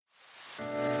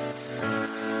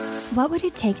What would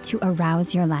it take to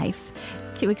arouse your life,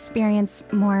 to experience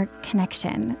more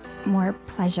connection, more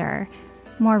pleasure,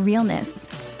 more realness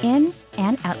in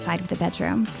and outside of the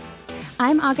bedroom?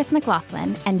 I'm August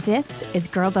McLaughlin, and this is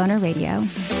Girl Boner Radio.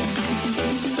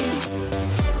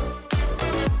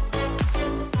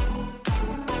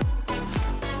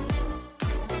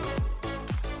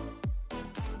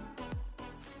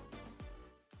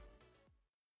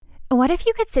 What if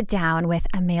you could sit down with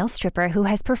a male stripper who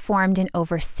has performed in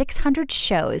over 600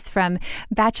 shows, from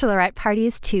bachelorette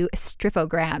parties to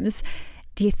stripograms?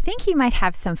 Do you think he might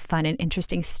have some fun and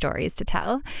interesting stories to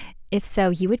tell? If so,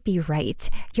 you would be right.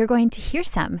 You're going to hear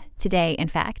some today, in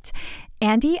fact.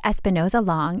 Andy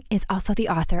Espinoza-Long is also the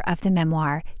author of the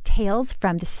memoir, Tales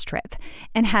from the Strip,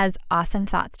 and has awesome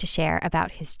thoughts to share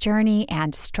about his journey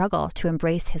and struggle to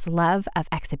embrace his love of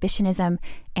exhibitionism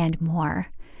and more.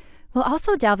 We'll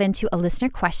also delve into a listener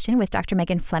question with Dr.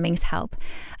 Megan Fleming's help.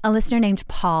 A listener named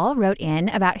Paul wrote in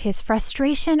about his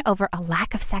frustration over a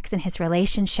lack of sex in his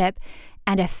relationship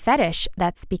and a fetish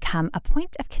that's become a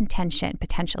point of contention,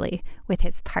 potentially, with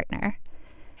his partner.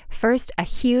 First, a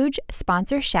huge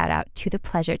sponsor shout out to The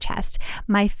Pleasure Chest,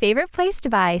 my favorite place to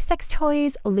buy sex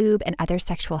toys, lube, and other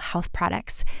sexual health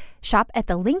products. Shop at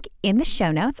the link in the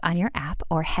show notes on your app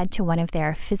or head to one of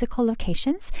their physical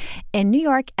locations in New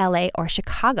York, LA, or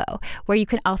Chicago, where you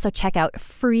can also check out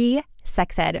free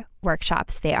sex ed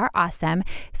workshops. They are awesome.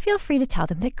 Feel free to tell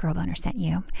them that Girl Boner sent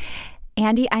you.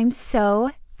 Andy, I'm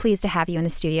so pleased to have you in the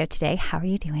studio today. How are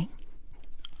you doing?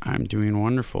 I'm doing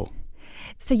wonderful.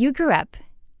 So you grew up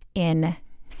in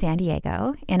San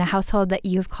Diego in a household that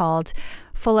you've called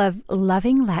full of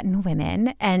loving Latin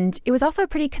women, and it was also a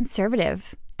pretty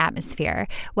conservative atmosphere.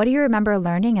 What do you remember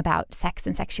learning about sex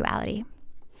and sexuality?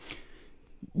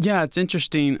 Yeah, it's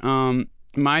interesting.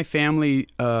 My family,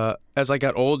 as I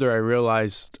got older, I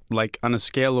realized, like, on a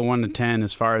scale of 1 to 10,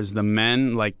 as far as the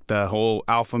men, like the whole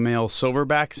alpha male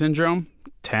silverback syndrome,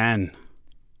 10.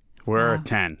 We're a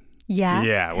 10. Yeah?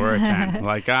 Yeah, we're a 10.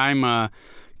 Like, I'm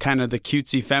kind of the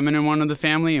cutesy feminine one of the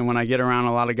family, and when I get around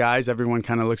a lot of guys, everyone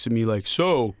kind of looks at me like,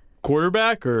 so,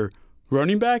 quarterback or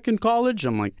running back in college?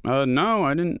 I'm like, no,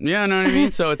 I didn't. Yeah, know what I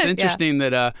mean? So it's interesting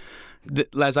that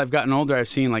as I've gotten older, I've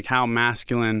seen like how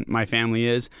masculine my family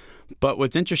is. But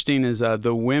what's interesting is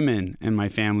the women in my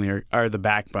family are the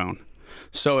backbone.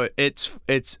 So it's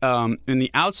in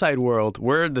the outside world,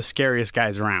 we're the scariest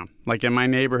guys around. Like in my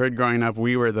neighborhood growing up,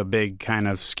 we were the big kind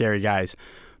of scary guys.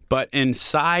 But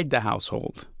inside the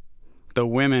household, the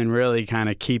women really kind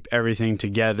of keep everything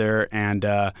together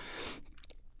and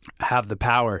have the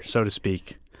power, so to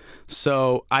speak.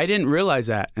 So I didn't realize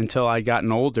that until I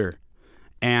gotten older.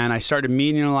 And I started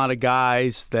meeting a lot of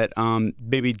guys that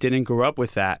maybe didn't grow up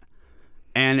with that.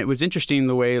 And it was interesting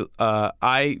the way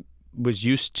I was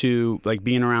used to like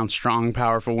being around strong,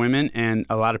 powerful women, and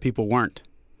a lot of people weren't.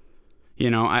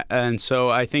 You know, and so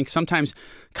I think sometimes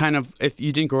kind of if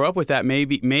you didn't grow up with that,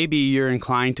 maybe you're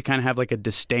inclined to kind of have like a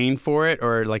disdain for it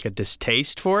or like a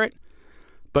distaste for it.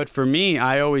 But for me,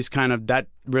 I always kind of, that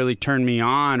really turned me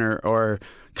on or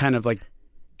kind of like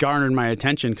garnered my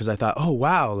attention because I thought, oh,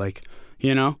 wow, like,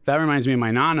 you know, that reminds me of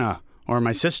my nana or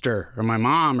my sister or my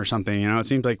mom or something, you know, it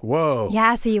seems like, whoa.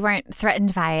 Yeah, so you weren't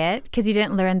threatened by it because you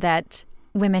didn't learn that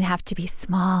women have to be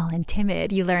small and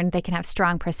timid. You learned they can have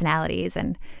strong personalities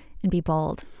and be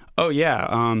bold. Oh,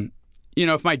 yeah. You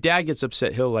know, if my dad gets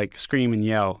upset, he'll like scream and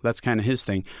yell. That's kind of his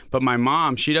thing. But my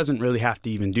mom, she doesn't really have to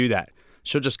even do that.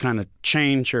 She'll just kind of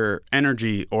change her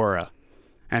energy aura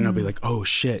and it'll be like, oh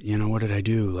shit, you know, what did I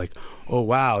do? Like, oh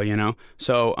wow, you know?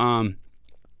 So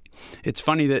it's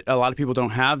funny that a lot of people don't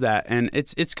have that. And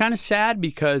it's kind of sad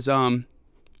because, you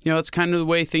know, it's kind of the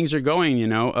way things are going, you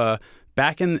know?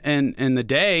 Back in the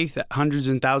day, hundreds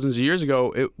and thousands of years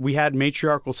ago, we had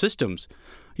matriarchal systems,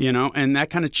 you know? And that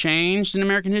kind of changed in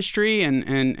American history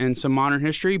and some modern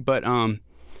history. But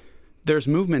there's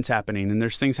movements happening and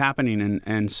there's things happening.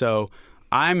 And so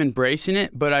I'm embracing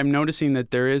it, but I'm noticing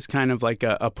that there is kind of like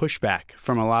a pushback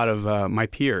from a lot of my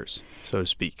peers, so to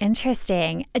speak.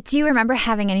 Interesting. Do you remember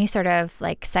having any sort of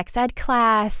like sex ed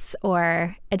class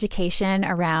or education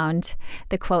around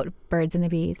the quote, birds and the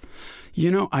bees?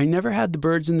 You know, I never had the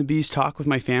birds and the bees talk with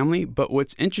my family, but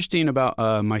what's interesting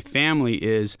about my family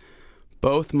is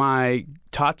both my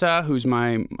tata, who's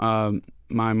my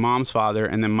mom's father,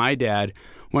 and then my dad,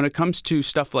 when it comes to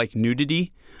stuff like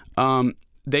nudity,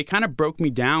 they kind of broke me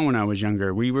down when I was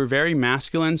younger. We were very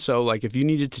masculine, so like if you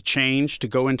needed to change to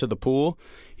go into the pool,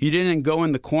 you didn't go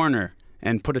in the corner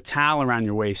and put a towel around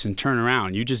your waist and turn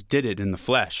around. You just did it in the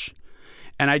flesh.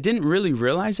 And I didn't really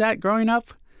realize that growing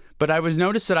up, But I was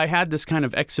noticed that I had this kind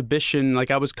of exhibition, like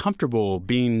I was comfortable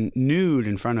being nude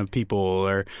in front of people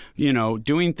or,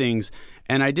 doing things.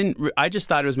 And I just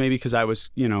thought it was maybe because I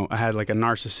was, I had like a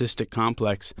narcissistic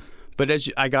complex. But as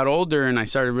I got older and I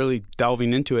started really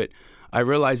delving into it, I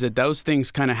realized that those things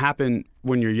kind of happen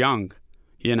when you're young,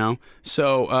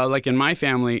 So like in my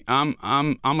family, I'm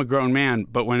a grown man,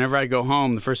 but whenever I go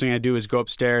home, the first thing I do is go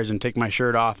upstairs and take my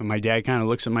shirt off. And my dad kind of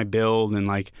looks at my build and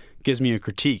like gives me a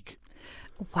critique.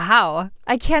 Wow.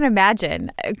 I can't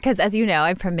imagine, because as you know,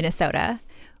 I'm from Minnesota,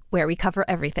 where we cover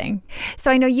everything.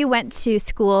 So I know you went to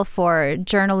school for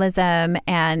journalism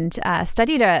and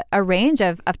studied a range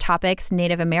of topics,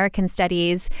 Native American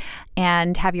studies,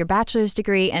 and have your bachelor's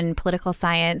degree in political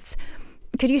science.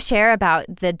 Could you share about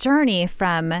the journey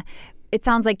from, it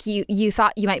sounds like you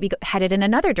thought you might be headed in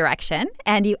another direction,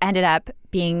 and you ended up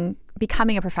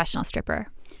becoming a professional stripper?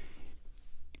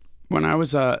 When I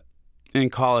was in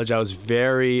college, I was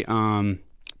very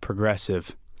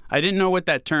progressive. I didn't know what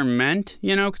that term meant,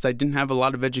 because I didn't have a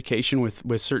lot of education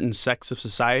with certain sects of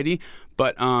society.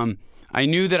 But I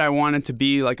knew that I wanted to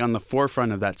be like on the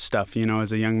forefront of that stuff,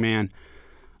 as a young man.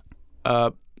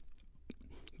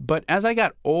 But as I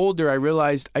got older, I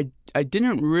realized I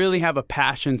didn't really have a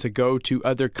passion to go to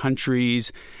other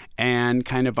countries and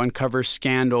kind of uncover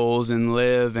scandals and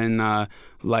live and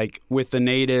like with the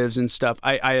natives and stuff.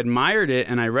 I admired it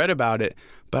and I read about it,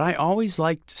 but I always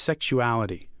liked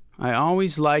sexuality. I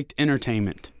always liked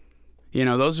entertainment.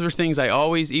 Those were things I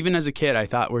always, even as a kid, I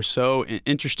thought were so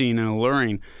interesting and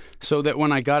alluring. So that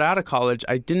when I got out of college,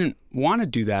 I didn't want to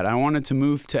do that. I wanted to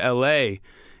move to LA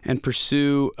and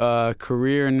pursue a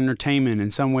career in entertainment in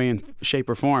some way, in shape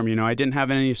or form. I didn't have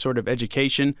any sort of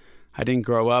education. I didn't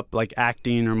grow up like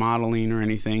acting or modeling or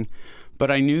anything. But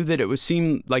I knew that it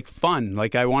seemed like fun.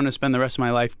 Like I wanted to spend the rest of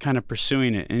my life kind of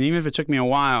pursuing it. And even if it took me a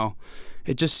while,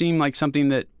 it just seemed like something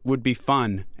that would be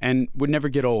fun and would never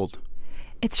get old.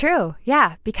 It's true.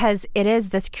 Yeah, because it is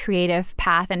this creative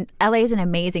path, and LA is an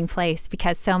amazing place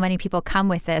because so many people come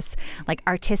with this like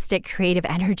artistic, creative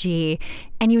energy,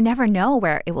 and you never know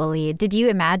where it will lead. Did you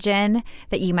imagine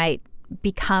that you might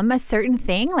become a certain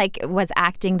thing? Like, was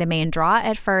acting the main draw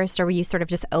at first, or were you sort of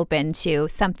just open to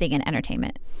something in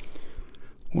entertainment?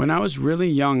 When I was really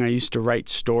young, I used to write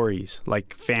stories,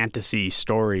 like fantasy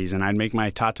stories, and I'd make my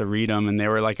tata read them, and they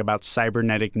were like about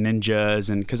cybernetic ninjas,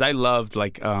 and because I loved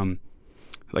like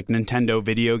Nintendo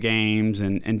video games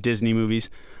and Disney movies.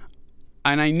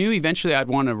 And I knew eventually I'd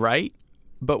want to write,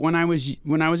 but when I was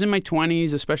in my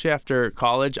 20s, especially after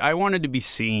college, I wanted to be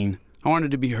seen. I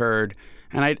wanted to be heard,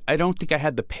 and I don't think I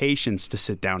had the patience to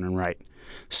sit down and write.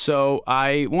 So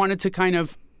I wanted to kind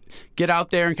of get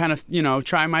out there and kind of,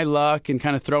 try my luck and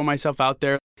kind of throw myself out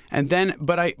there. And then,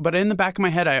 but in the back of my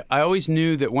head, I always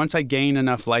knew that once I gained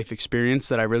enough life experience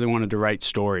that I really wanted to write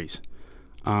stories.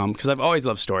 Because I've always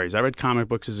loved stories. I read comic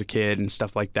books as a kid and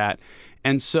stuff like that.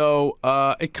 And so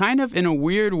it kind of, in a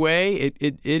weird way,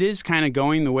 it is kind of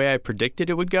going the way I predicted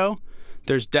it would go.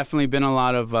 There's definitely been a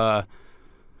lot of,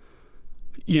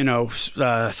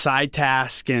 side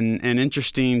task and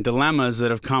interesting dilemmas that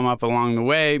have come up along the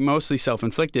way, mostly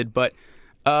self-inflicted. But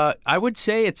I would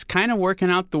say it's kind of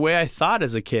working out the way I thought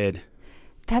as a kid.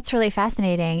 That's really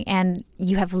fascinating. And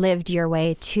you have lived your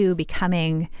way to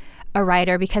becoming a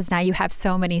writer because now you have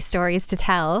so many stories to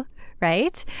tell,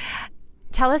 right?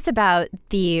 Tell us about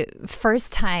the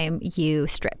first time you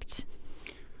stripped.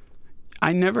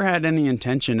 I never had any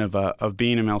intention of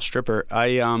being a male stripper. I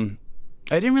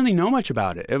didn't really know much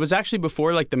about it. It was actually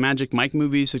before like the Magic Mike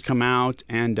movies had come out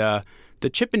and the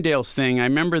Chippendales thing. I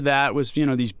remember that was,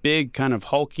 these big kind of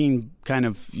hulking, kind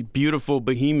of beautiful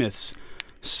behemoths.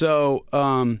 So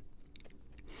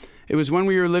it was when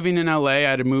we were living in LA. I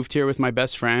had moved here with my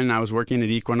best friend. I was working at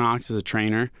Equinox as a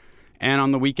trainer. And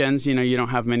on the weekends, you don't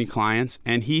have many clients.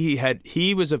 And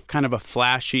he was a kind of a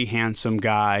flashy, handsome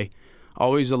guy,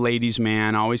 always a ladies'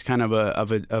 man, always kind of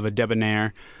a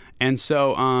debonair. And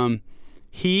so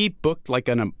he booked like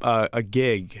a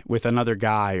gig with another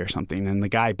guy or something, and the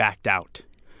guy backed out.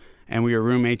 And we were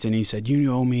roommates, and he said, "You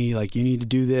know me, like you need to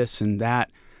do this and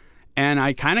that." And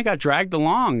I kind of got dragged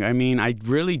along. I mean, I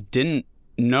really didn't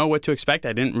know what to expect.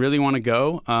 I didn't really want to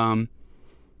go. And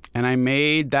I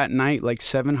made that night like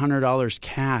 $700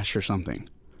 cash or something.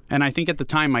 And I think at the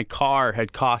time my car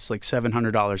had cost like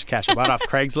 $700 cash. I bought off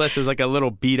Craigslist. It was like a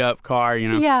little beat up car,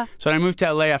 Yeah. So when I moved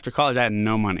to LA after college, I had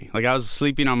no money. Like I was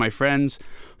sleeping on my friend's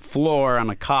floor on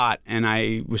a cot, and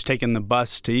I was taking the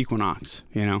bus to Equinox,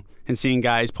 and seeing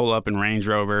guys pull up in Range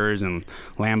Rovers and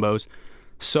Lambos.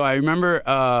 So I remember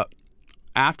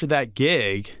after that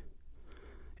gig,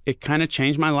 it kind of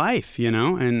changed my life, you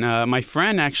know? And my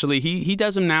friend, actually, he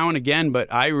does them now and again,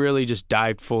 but I really just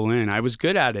dived full in. I was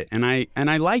good at it, and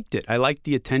I liked it. I liked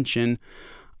the attention.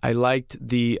 I liked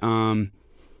the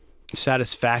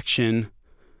satisfaction,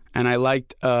 and I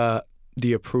liked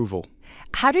the approval.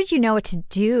 How did you know what to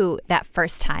do that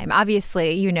first time?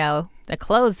 Obviously, you know, the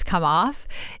clothes come off.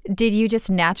 Did you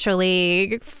just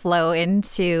naturally flow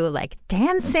into like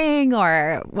dancing,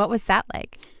 or what was that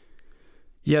like?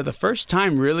 Yeah, the first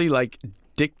time really like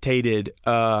dictated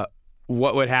what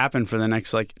would happen for the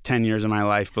next like 10 years of my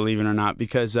life, believe it or not,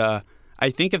 because I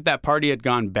think if that party had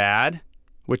gone bad,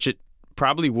 which it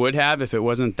probably would have if it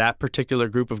wasn't that particular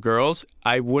group of girls,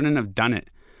 I wouldn't have done it.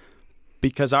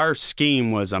 Because our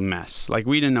scheme was a mess. Like,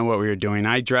 we didn't know what we were doing.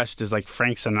 I dressed as like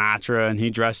Frank Sinatra, and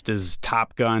he dressed as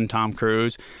Top Gun, Tom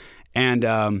Cruise. And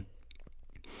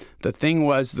the thing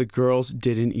was, the girls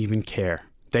didn't even care.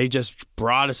 They just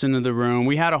brought us into the room.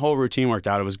 We had a whole routine worked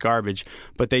out. It was garbage.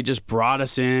 But they just brought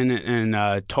us in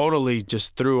and totally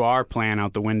just threw our plan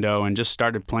out the window and just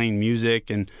started playing music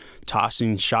and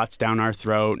tossing shots down our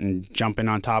throat and jumping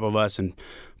on top of us and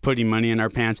putting money in our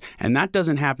pants. And that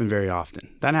doesn't happen very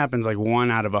often. That happens like 1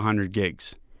 out of 100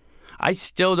 gigs. I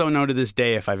still don't know to this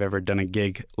day if I've ever done a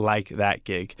gig like that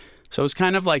gig. So it was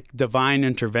kind of like divine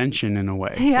intervention in a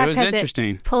way. Yeah, it was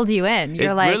interesting. It pulled you in.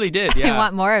 You're it like, really did, yeah. I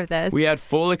want more of this. We had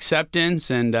full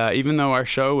acceptance, and even though our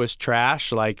show was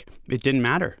trash, like, it didn't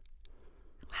matter.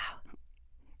 Wow.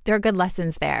 There are good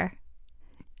lessons there,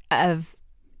 of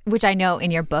which I know in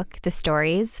your book, The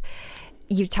Stories,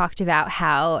 you talked about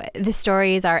how the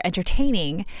stories are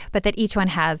entertaining, but that each one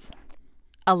has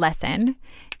a lesson.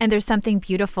 And there's something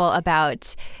beautiful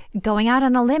about going out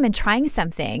on a limb and trying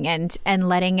something and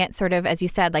letting it sort of, as you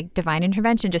said, like divine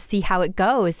intervention, just see how it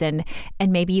goes. And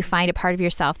maybe you find a part of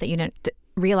yourself that you didn't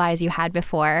realize you had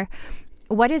before.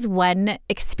 What is one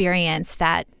experience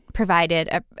that provided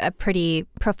a pretty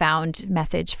profound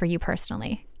message for you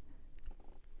personally?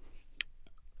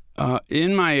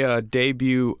 In my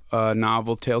debut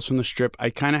novel, Tales from the Strip,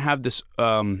 I kind of have this,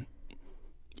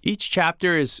 each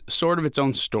chapter is sort of its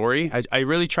own story. I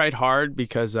really tried hard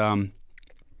because I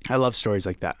love stories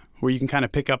like that, where you can kind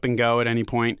of pick up and go at any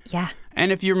point. Yeah.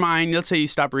 And if your mind, let's say you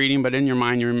stop reading, but in your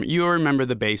mind, you remember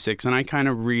the basics, and I kind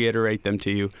of reiterate them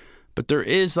to you. But there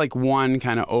is like one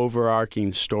kind of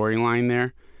overarching storyline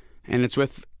there, and it's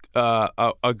with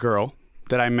a girl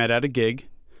that I met at a gig,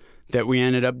 that we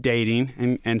ended up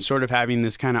dating and sort of having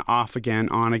this kind of off again,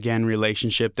 on again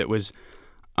relationship that was,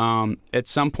 at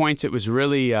some points it was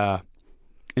really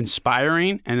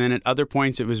inspiring, and then at other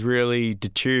points it was really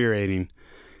deteriorating.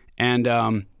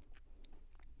 And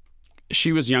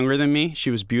she was younger than me.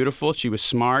 She was beautiful. She was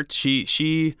smart.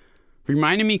 She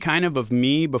reminded me kind of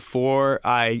me before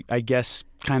I guess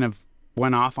kind of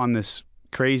went off on this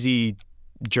crazy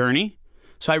journey.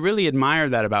 So I really admire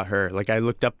that about her. Like, I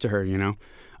looked up to her, you know.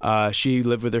 She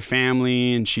lived with her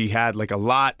family, and she had like a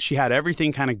lot. She had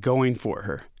everything kind of going for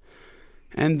her.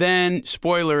 And then,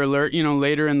 spoiler alert, you know,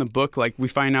 later in the book, like, we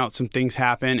find out some things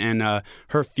happen, and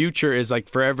her future is like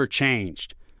forever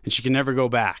changed, and she can never go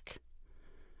back.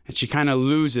 And she kind of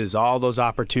loses all those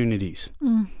opportunities.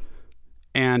 Mm.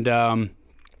 And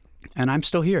I'm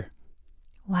still here.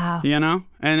 Wow. You know?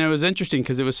 And it was interesting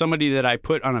because it was somebody that I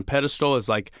put on a pedestal as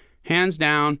like, hands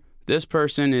down, this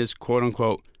person is quote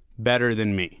unquote better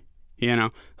than me. You know?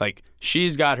 Like,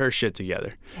 she's got her shit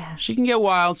together. Yeah. She can get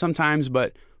wild sometimes,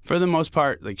 but for the most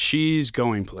part, like, she's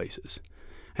going places.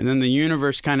 And then the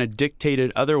universe kind of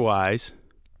dictated otherwise.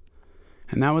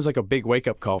 And that was like a big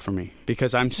wake-up call for me,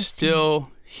 because I'm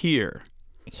still here.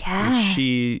 Yeah. And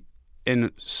she,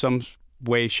 in some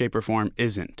way, shape, or form,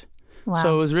 isn't. Wow.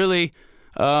 So it was really,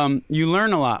 you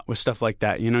learn a lot with stuff like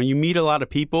that. You know, you meet a lot of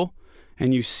people,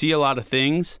 and you see a lot of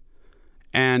things.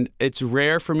 And it's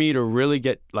rare for me to really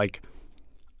get, like,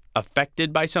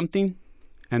 affected by something.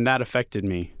 And that affected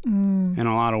me in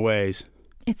a lot of ways.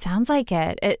 It sounds like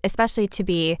it, especially to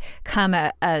become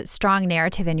a strong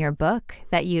narrative in your book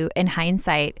that you, in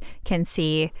hindsight, can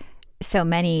see so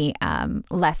many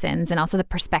lessons, and also the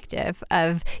perspective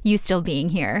of you still being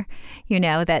here, you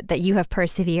know, that you have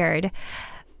persevered.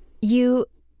 You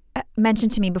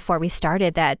mentioned to me before we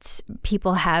started that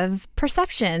people have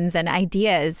perceptions and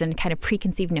ideas and kind of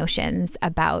preconceived notions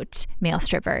about male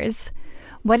strippers.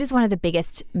 What is one of the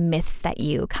biggest myths that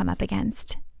you come up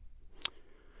against?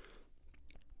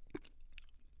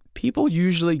 People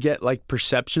usually get like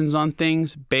perceptions on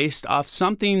things based off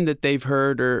something that they've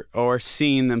heard or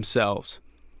seen themselves.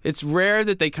 It's rare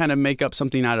that they kind of make up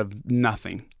something out of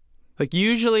nothing. Like,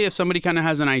 usually if somebody kind of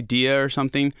has an idea or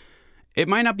something, it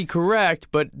might not be correct,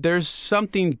 but there's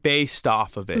something based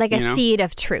off of it. Like you a know? seed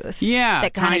of truth. Yeah,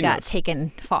 that kind of got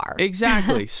taken far.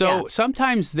 Exactly. So Yeah.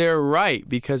 sometimes they're right,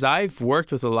 because I've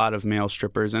worked with a lot of male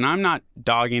strippers, and I'm not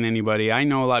dogging anybody. I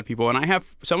know a lot of people, and I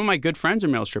have some of my good friends are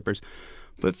male strippers.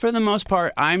 But for the most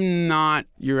part, I'm not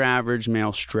your average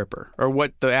male stripper, or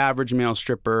what the average male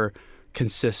stripper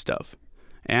consists of.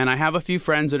 And I have a few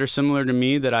friends that are similar to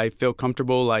me that I feel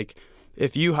comfortable, like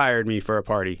if you hired me for a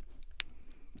party,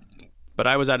 but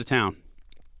I was out of town,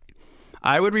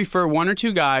 I would refer one or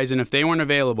two guys, and if they weren't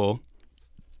available,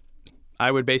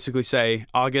 I would basically say,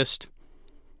 August,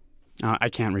 I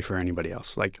can't refer anybody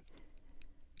else. Like,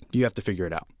 you have to figure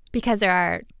it out. Because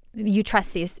you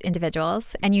trust these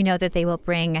individuals, and you know that they will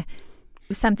bring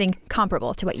something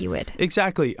comparable to what you would.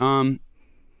 Exactly.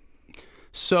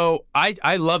 So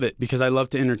I love it because I love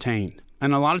to entertain.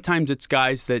 And a lot of times it's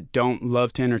guys that don't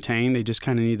love to entertain. They just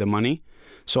kind of need the money.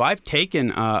 So I've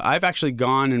actually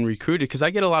gone and recruited, because I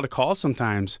get a lot of calls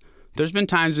sometimes. There's been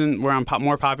times where I'm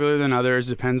more popular than others.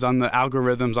 Depends on the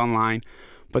algorithms online.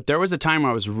 But there was a time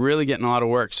where I was really getting a lot of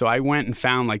work. So I went and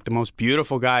found like the most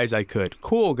beautiful guys I could.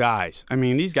 Cool guys. I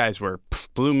mean, these guys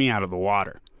blew me out of the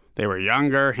water. They were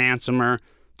younger, handsomer,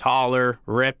 taller,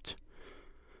 ripped,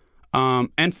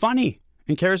 and funny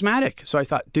and charismatic. So I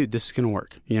thought, dude, this is going to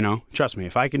work. Trust me,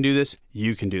 if I can do this,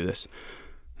 you can do this.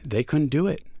 They couldn't do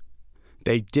it.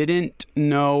 They didn't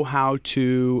know how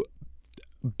to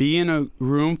be in a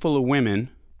room full of women,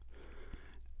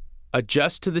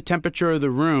 adjust to the temperature of the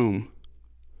room,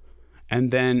 and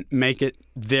then make it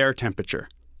their temperature.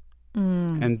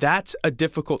 And that's a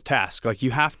difficult task. Like,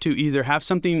 you have to either have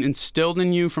something instilled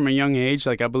in you from a young age,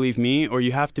 like I believe me, or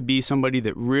you have to be somebody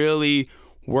that really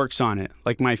works on it.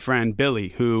 Like my friend Billy,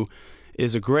 who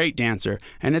is a great dancer,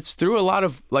 and it's through a lot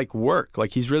of like work.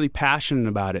 Like, he's really passionate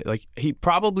about it. Like, he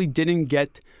probably didn't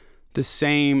get the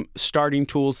same starting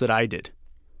tools that I did,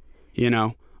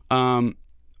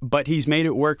 but he's made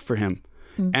it work for him.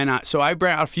 And so I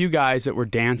brought out a few guys that were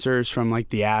dancers from like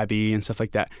the Abbey and stuff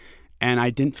like that, and I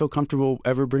didn't feel comfortable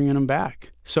ever bringing them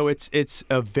back. So it's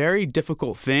a very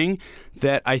difficult thing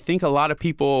that I think a lot of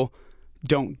people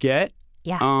don't get.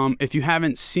 Yeah. If you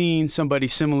haven't seen somebody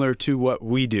similar to what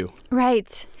we do.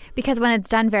 Right. Because when it's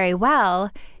done very well,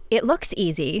 it looks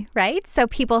easy, right? So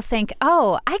people think,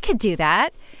 oh, I could do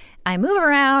that. I move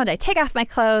around, I take off my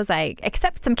clothes, I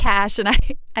accept some cash, and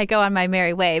I go on my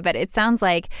merry way. But it sounds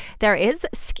like there's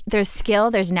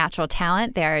skill, there's natural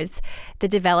talent, there's the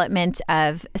development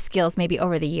of skills maybe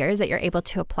over the years that you're able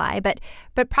to apply, but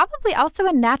probably also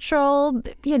a natural,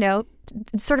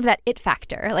 sort of that it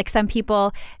factor. Like, some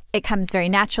people, it comes very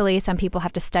naturally. Some people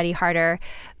have to study harder.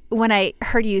 When I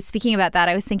heard you speaking about that,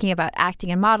 I was thinking about acting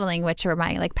and modeling, which are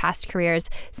my like past careers.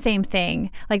 Same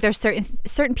thing. Like, there's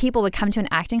certain people would come to an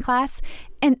acting class,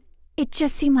 and it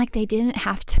just seemed like they didn't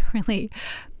have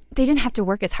to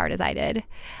work as hard as I did.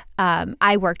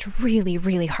 I worked really,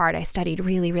 really hard. I studied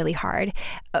really, really hard.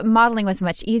 Modeling was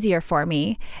much easier for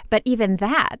me, but even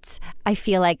that, I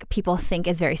feel like people think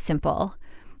is very simple.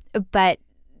 But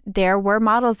there were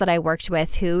models that I worked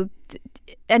with who,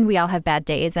 and we all have bad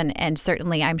days, and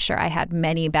certainly I'm sure I had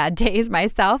many bad days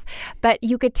myself, but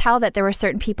you could tell that there were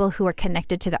certain people who were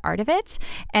connected to the art of it,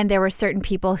 and there were certain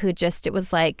people who it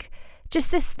was like just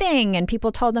this thing, and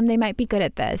people told them they might be good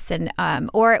at this, and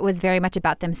or it was very much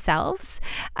about themselves.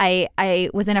 I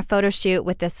was in a photo shoot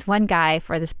with this one guy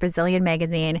for this Brazilian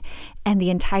magazine, and the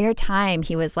entire time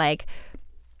he was like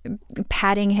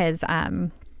patting his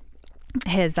what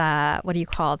do you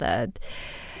call the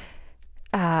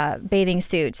bathing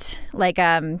suit, like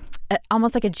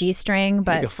almost like a G-string,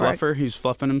 but like a fluffer. He's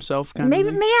fluffing himself, kind maybe,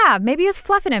 of. Yeah, maybe he was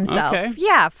fluffing himself. Okay.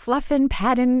 Yeah, fluffing,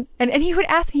 patting, and he would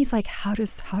ask me, he's like, "How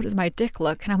does my dick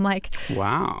look?" And I'm like,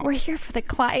 "Wow, we're here for the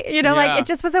client." Like, it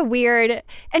just was a weird.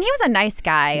 And he was a nice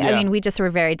guy. Yeah. I mean, we just were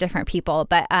very different people,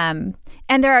 but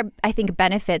and there are, I think,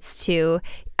 benefits to.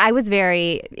 I was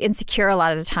very insecure a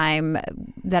lot of the time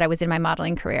that I was in my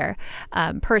modeling career,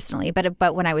 personally,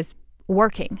 but when I was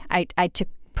working, I took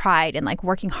pride in like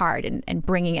working hard and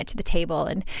bringing it to the table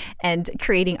and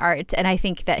creating art. And I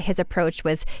think that his approach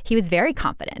he was very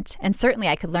confident, and certainly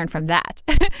I could learn from that.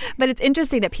 But it's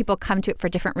interesting that people come to it for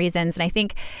different reasons. And I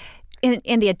think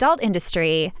in the adult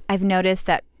industry, I've noticed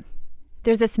that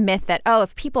there's this myth that,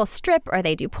 if people strip or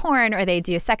they do porn or they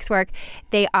do sex work,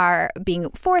 they are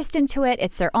being forced into it.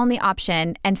 It's their only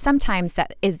option. And sometimes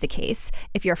that is the case.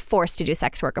 If you're forced to do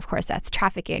sex work, of course, that's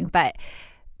trafficking. But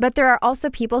But there are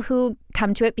also people who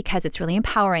come to it because it's really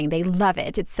empowering. They love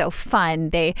it. It's so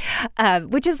fun.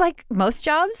 Which is like most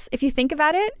jobs, if you think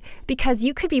about it, because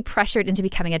you could be pressured into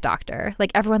becoming a doctor.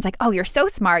 Like everyone's like, oh, you're so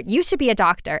smart. You should be a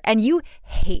doctor. And you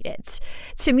hate it.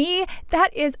 To me,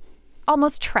 that is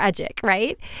almost tragic,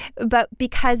 right? But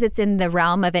because it's in the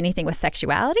realm of anything with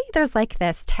sexuality, there's like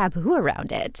this taboo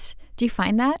around it. Do you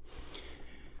find that?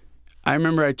 I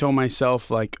remember I told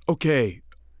myself, like, okay,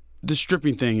 the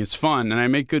stripping thing is fun and I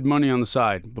make good money on the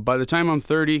side. But by the time I'm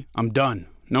 30, I'm done.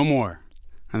 No more.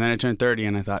 And then I turned 30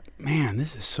 and I thought, man,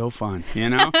 this is so fun. You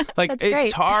know, like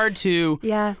it's hard to,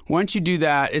 once you do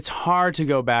that, it's hard to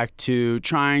go back to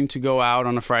trying to go out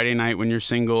on a Friday night when you're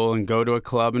single and go to a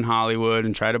club in Hollywood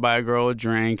and try to buy a girl a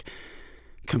drink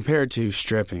compared to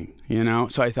stripping, you know?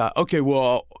 So I thought, okay,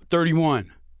 well,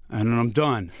 31 and then I'm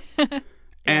done.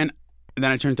 And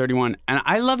then I turned 31 and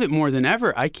I love it more than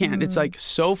ever. I can't. It's like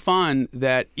so fun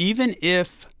that even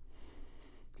if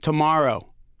tomorrow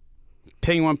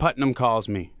Penguin Putnam calls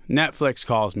me, Netflix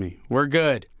calls me, we're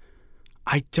good,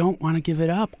 I don't want to give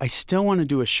it up. I still want to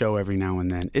do a show every now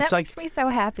and then. It's that makes me so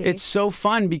happy. It's so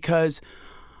fun because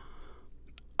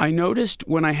I noticed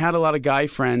when I had a lot of guy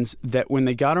friends that when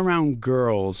they got around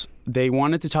girls, they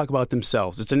wanted to talk about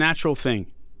themselves. It's a natural thing,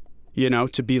 you know,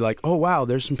 to be like, oh wow,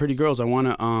 there's some pretty girls. I want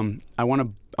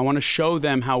to show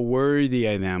them how worthy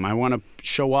I am. I want to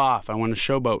show off. I want to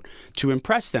showboat to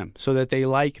impress them so that they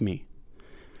like me.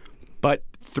 But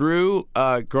through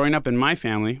growing up in my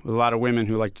family with a lot of women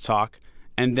who like to talk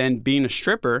and then being a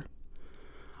stripper,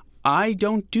 I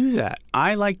don't do that.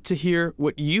 I like to hear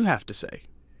what you have to say.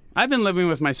 I've been living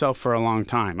with myself for a long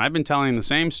time. I've been telling the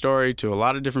same story to a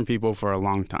lot of different people for a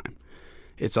long time.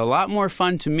 It's a lot more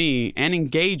fun to me and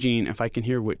engaging if I can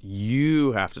hear what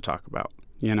you have to talk about,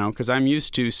 you know, because I'm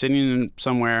used to sitting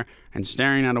somewhere and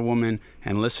staring at a woman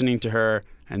and listening to her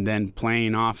and then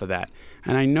playing off of that.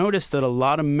 And I noticed that a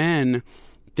lot of men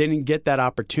didn't get that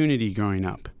opportunity growing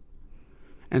up.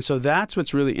 And so that's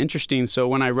what's really interesting. So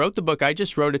when I wrote the book, I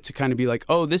just wrote it to kind of be like,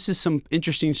 oh, this is some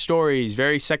interesting stories,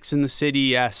 very Sex and the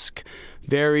City-esque,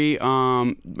 very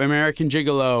American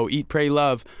Gigolo, Eat, Pray,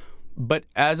 Love. But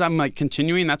as I'm like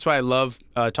continuing, that's why I love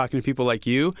talking to people like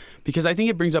you, because I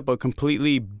think it brings up a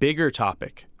completely bigger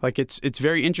topic. Like it's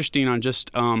very interesting on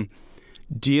just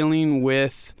dealing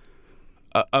with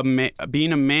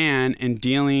being a man and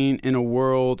dealing in a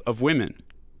world of women.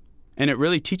 And it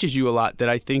really teaches you a lot that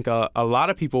I think a lot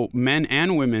of people, men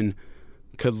and women,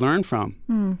 could learn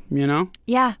from, you know?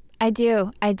 Yeah, I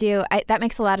do. That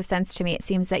makes a lot of sense to me. It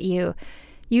seems that you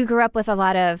grew up with a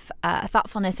lot of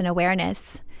thoughtfulness and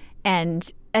awareness,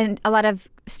 and a lot of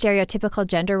stereotypical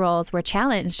gender roles were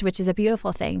challenged, which is a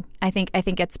beautiful thing. I think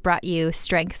it's brought you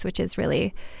strengths, which is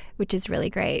really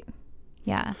great.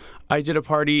 Yeah. I did a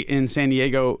party in San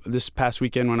Diego this past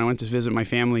weekend when I went to visit my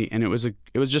family, and it was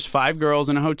just 5 girls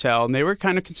in a hotel, and they were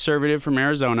kind of conservative from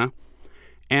Arizona,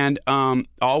 and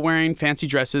all wearing fancy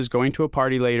dresses, going to a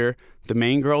party later. The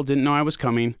main girl didn't know I was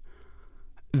coming.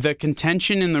 The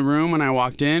contention in the room when I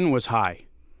walked in was high.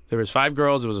 There was 5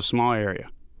 girls. It was a small area.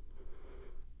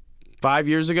 5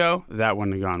 years ago, that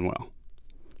wouldn't have gone well.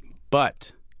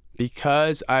 But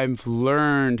because I've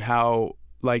learned how,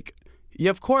 like, yeah,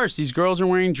 of course, these girls are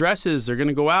wearing dresses. They're going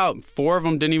to go out. 4 of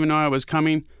them didn't even know I was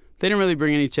coming. They didn't really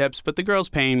bring any tips, but the girl's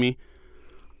paying me.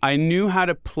 I knew how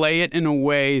to play it in a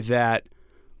way that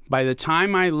by the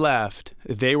time I left,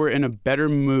 they were in a better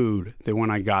mood than when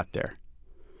I got there.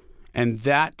 And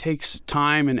that takes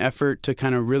time and effort to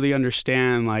kind of really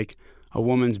understand, like, a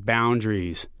woman's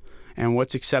boundaries and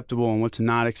what's acceptable and what's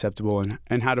not acceptable,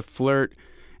 and how to flirt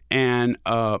and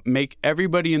make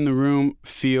everybody in the room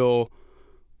feel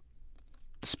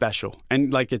special.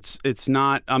 And like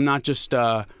I'm not just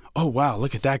oh wow,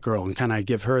 look at that girl and kind of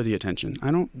give her the attention.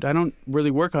 I don't really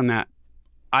work on that.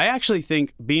 I actually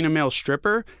think being a male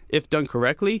stripper, if done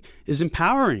correctly, is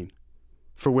empowering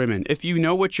for women. If you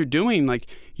know what you're doing, like,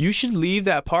 you should leave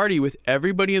that party with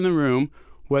everybody in the room,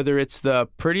 whether it's the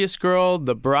prettiest girl,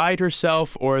 the bride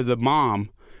herself, or the mom.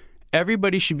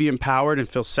 Everybody should be empowered and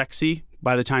feel sexy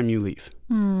by the time you leave.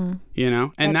 You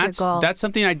know? And that's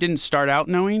something I didn't start out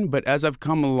knowing, but as I've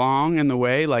come along in the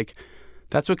way, like,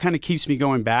 that's what kind of keeps me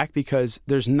going back, because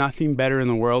there's nothing better in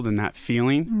the world than that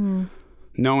feeling,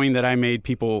 knowing that I made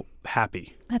people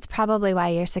happy. That's probably why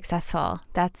you're successful.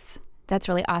 That's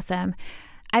really awesome.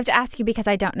 I have to ask you, because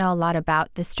I don't know a lot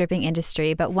about the stripping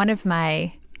industry, but one of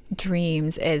my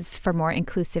dreams is for more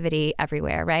inclusivity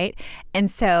everywhere, right? And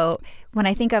so when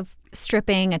I think of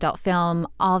stripping, adult film,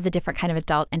 all the different kind of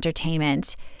adult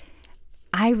entertainment,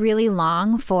 I really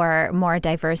long for more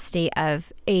diversity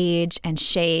of age and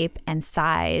shape and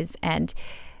size. And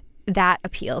that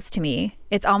appeals to me.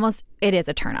 It is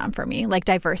a turn on for me. Like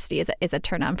diversity is a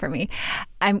turn on for me.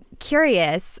 I'm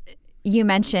curious, you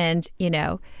mentioned,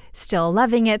 still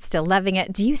loving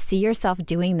it. Do you see yourself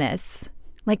doing this?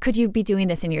 Like, could you be doing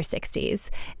this in your 60s?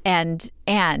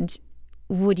 And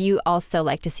would you also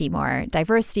like to see more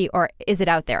diversity, or is it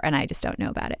out there and I just don't know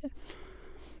about it?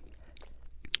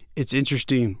 It's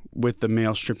interesting with the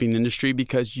male stripping industry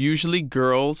because usually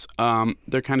girls,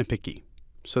 they're kind of picky.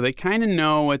 So they kind of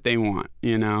know what they want.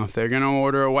 If they're going to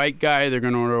order a white guy, they're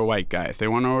going to order a white guy. If they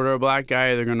want to order a black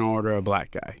guy, they're going to order a black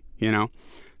guy,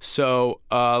 So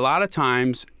a lot of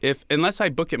times, unless I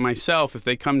book it myself, if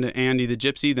they come to Andy the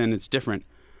Gypsy, then it's different.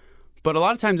 But a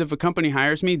lot of times if a company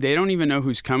hires me, they don't even know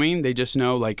who's coming. They just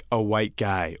know like a white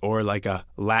guy or like a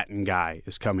Latin guy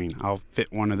is coming. I'll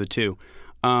fit one of the two.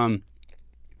 And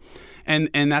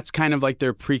that's kind of like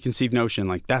their preconceived notion.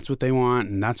 Like that's what they want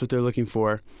and that's what they're looking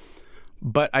for.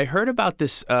 But I heard about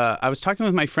this. I was talking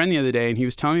with my friend the other day, and he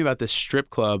was telling me about this strip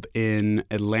club in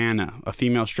Atlanta, a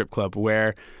female strip club,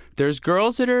 where there's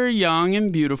girls that are young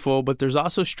and beautiful, but there's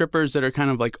also strippers that are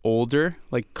kind of like older,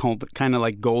 like kind of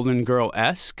like Golden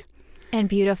Girl-esque. And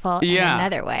beautiful in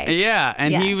another way. Yeah,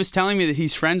 and he was telling me that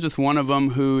he's friends with one of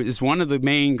them who is one of the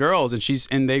main girls,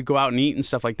 and they go out and eat and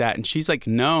stuff like that, and she's like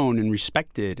known and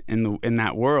respected in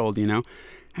that world,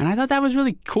 And I thought that was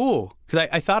really cool because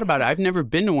I thought about it. I've never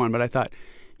been to one, but I thought,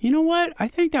 you know what? I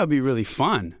think that would be really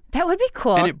fun. That would be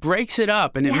cool. And it breaks it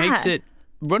up, and it makes it.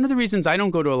 One of the reasons I don't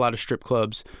go to a lot of strip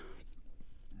clubs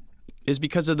is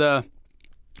because of the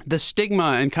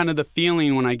stigma and kind of the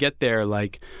feeling when I get there.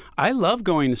 Like, I love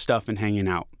going to stuff and hanging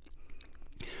out.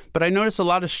 But I notice a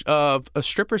lot of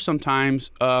strippers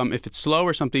sometimes, if it's slow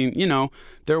or something,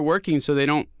 they're working, so they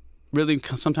don't really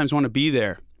sometimes want to be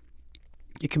there.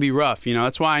 It can be rough,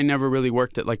 That's why I never really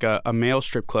worked at like a male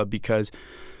strip club, because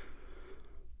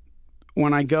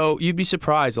when I go, you'd be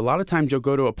surprised. A lot of times you'll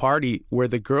go to a party where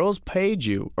the girls paid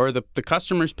you or the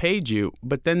customers paid you,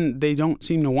 but then they don't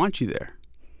seem to want you there.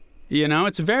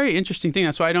 It's a very interesting thing.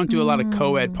 That's why I don't do a lot of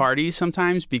co-ed parties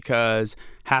sometimes, because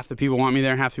half the people want me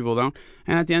there and half the people don't.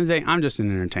 And at the end of the day, I'm just an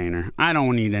entertainer. I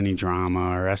don't need any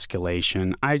drama or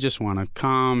escalation. I just want to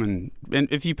come,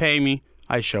 and if you pay me,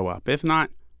 I show up. If not,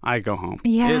 I go home.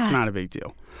 Yeah. It's not a big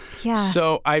deal. Yeah.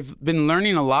 So I've been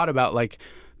learning a lot about like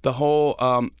the whole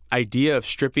idea of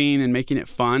stripping and making it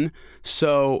fun.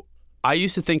 So I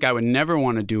used to think I would never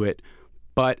want to do it,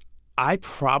 but I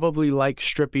probably like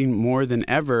stripping more than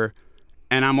ever,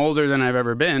 and I'm older than I've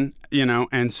ever been,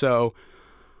 and so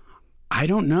I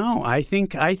don't know. I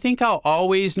think I'll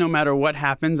always, no matter what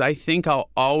happens, I think I'll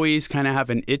always kind of have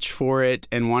an itch for it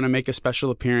and want to make a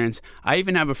special appearance. I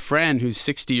even have a friend who's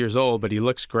 60 years old, but he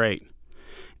looks great.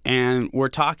 And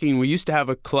we used to have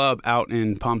a club out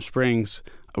in Palm Springs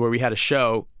where we had a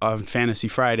show on Fantasy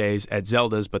Fridays at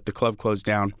Zelda's, but the club closed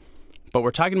down. But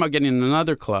we're talking about getting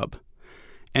another club.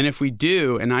 And if we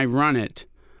do, and I run it,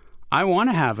 I want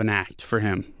to have an act for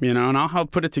him, and I'll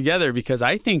help put it together because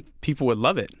I think people would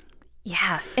love it.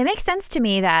 Yeah, it makes sense to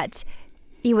me that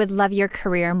you would love your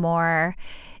career more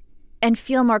and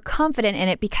feel more confident in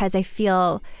it, because I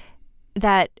feel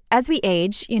that as we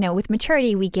age, with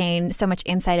maturity, we gain so much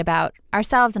insight about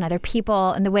ourselves and other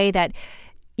people, and the way that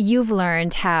you've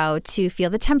learned how to feel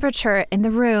the temperature in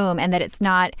the room, and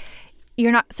that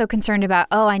you're not so concerned about,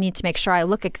 I need to make sure I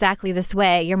look exactly this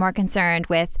way. You're more concerned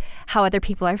with how other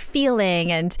people are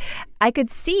feeling. And I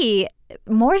could see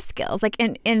more skills. Like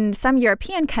in some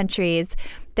European countries,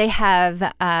 they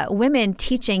have women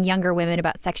teaching younger women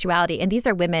about sexuality. And these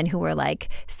are women who were like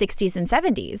 60s and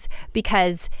 70s,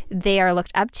 because they are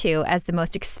looked up to as the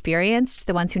most experienced,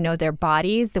 the ones who know their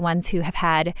bodies, the ones who have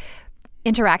had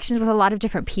interactions with a lot of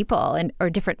different people or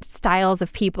different styles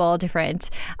of people, different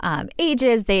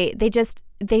ages. They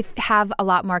have a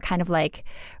lot more kind of like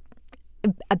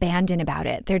abandon about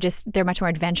it. They're much more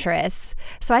adventurous.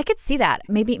 So I could see that.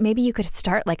 Maybe you could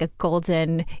start like a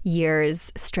golden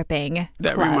years stripping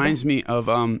That club. reminds me of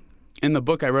in the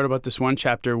book I wrote about this one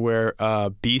chapter where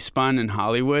B-Spun in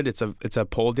Hollywood. It's a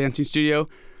pole dancing studio.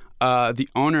 The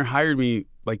owner hired me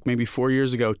like maybe 4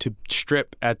 years ago to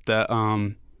strip at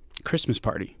the Christmas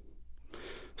party.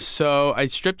 So I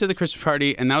stripped at the Christmas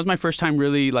party, and that was my first time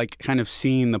really like kind of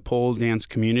seeing the pole dance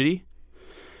community.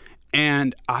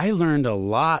 And I learned a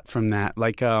lot from that.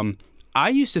 Like I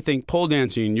used to think pole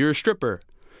dancing, you're a stripper.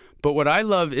 But what I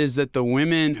love is that the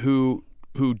women who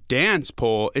dance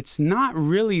pole, it's not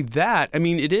really that. I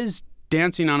mean, it is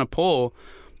dancing on a pole,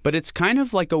 but it's kind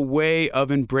of like a way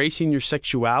of embracing your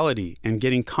sexuality and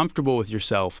getting comfortable with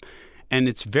yourself. And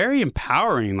it's very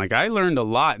empowering. Like I learned a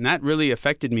lot, and that really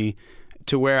affected me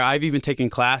to where I've even taken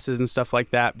classes and stuff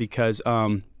like that, because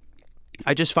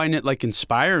I just find it like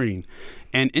inspiring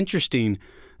and interesting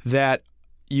that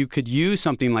you could use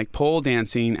something like pole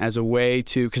dancing as a way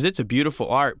to, because it's a beautiful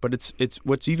art, but it's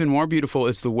what's even more beautiful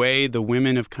is the way the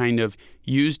women have kind of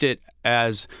used it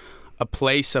as a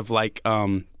place of like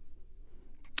almost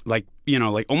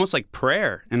like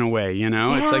prayer in a way,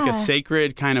 It's like a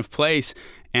sacred kind of place.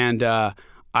 And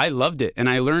I loved it and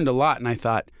I learned a lot. And I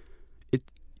thought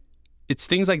it's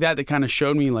things like that kind of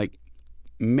showed me like,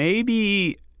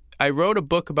 maybe I wrote a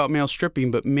book about male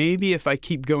stripping, but maybe if I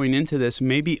keep going into this,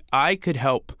 maybe I could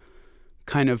help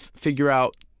kind of figure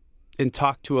out and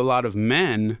talk to a lot of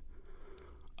men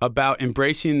about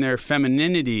embracing their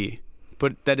femininity,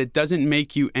 but that it doesn't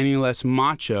make you any less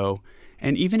macho.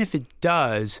 And even if it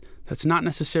does, that's not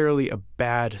necessarily a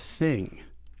bad thing.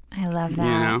 I love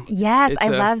that. Yes, I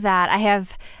love that. I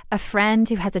have a friend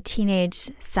who has a teenage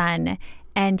son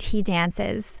and he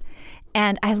dances.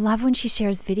 And I love when she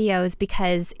shares videos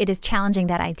because it is challenging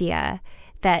that idea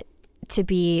that to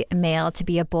be a male, to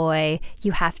be a boy,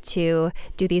 you have to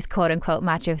do these quote unquote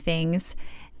macho things.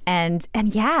 And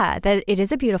yeah, that it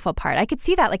is a beautiful part. I could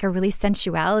see that like a really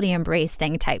sensuality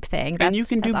embracing type thing. And you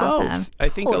can do both. Awesome. I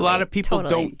think a lot of people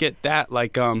don't get that.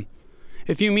 Like,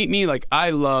 if you meet me, like I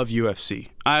love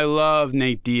UFC. I love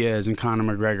Nate Diaz and Conor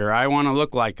McGregor. I want to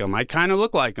look like them. I kind of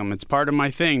look like them. It's part of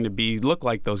my thing to look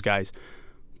like those guys.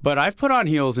 But I've put on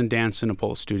heels and danced in a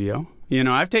pole studio.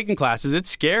 I've taken classes. It's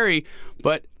scary,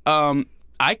 but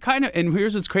I kind of, and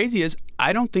here's what's crazy is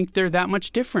I don't think they're that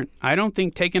much different. I don't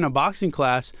think taking a boxing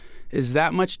class is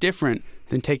that much different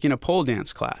than taking a pole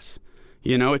dance class.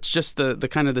 It's just the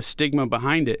kind of the stigma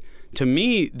behind it. To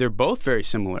me, they're both very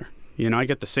similar. I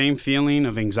get the same feeling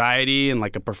of anxiety and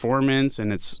like a performance,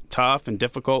 and it's tough and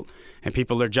difficult, and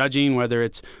people are judging whether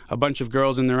it's a bunch of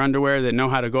girls in their underwear that know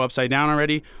how to go upside down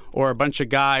already or a bunch of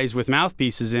guys with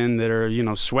mouthpieces in that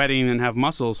are, sweating and have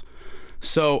muscles.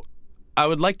 So I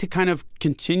would like to kind of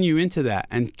continue into that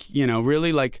and,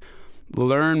 really like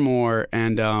learn more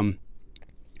and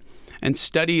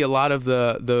study a lot of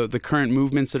the current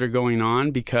movements that are going on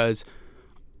because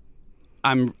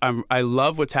I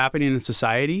love what's happening in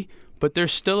society, but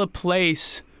there's still a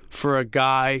place for a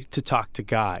guy to talk to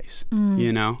guys,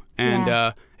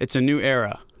 and it's a new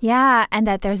era. Yeah, and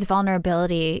that there's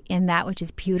vulnerability in that, which is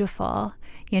beautiful.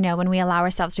 When we allow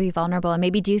ourselves to be vulnerable and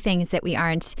maybe do things that we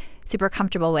aren't super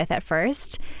comfortable with at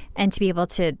first, and to be able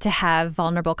to have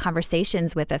vulnerable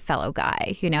conversations with a fellow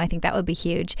guy. I think that would be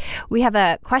huge. We have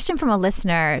a question from a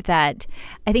listener that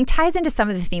I think ties into some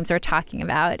of the themes we're talking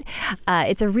about.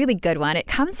 It's a really good one. It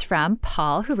comes from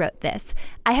Paul, who wrote this.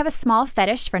 I have a small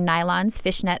fetish for nylons,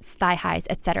 fishnets, thigh highs,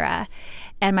 etc.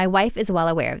 And my wife is well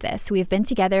aware of this. We've been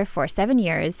together for 7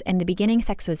 years. In the beginning,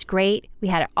 sex was great. We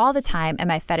had it all the time, and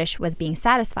my fetish was being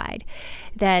satisfied.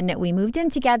 Then we moved in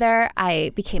together.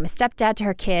 I became a stepdad to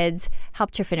her kids,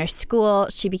 helped her finish school.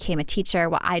 She became a teacher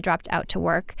while I dropped out to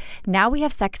work. Now we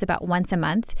have sex about once a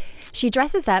month. She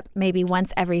dresses up maybe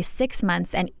once every 6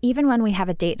 months, and even when we have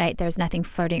a date night, there's nothing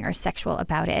flirting or sexual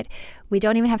about it. We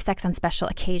don't even have sex on special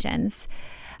occasions.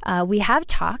 We have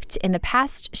talked. In the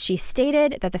past, she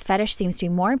stated that the fetish seems to be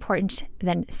more important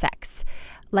than sex.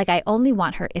 Like I only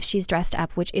want her if she's dressed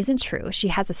up, which isn't true. She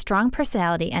has a strong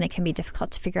personality and it can be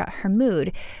difficult to figure out her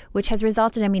mood, which has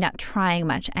resulted in me not trying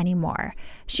much anymore.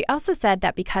 She also said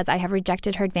that because I have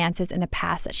rejected her advances in the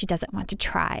past that she doesn't want to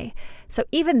try. So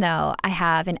even though I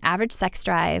have an average sex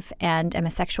drive and am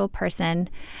a sexual person,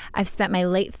 I've spent my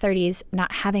late 30s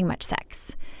not having much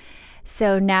sex.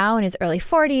 So now in his early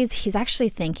 40s, he's actually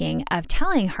thinking of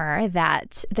telling her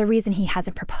that the reason he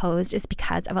hasn't proposed is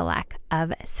because of a lack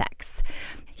of sex.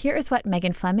 Here is what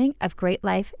Megan Fleming of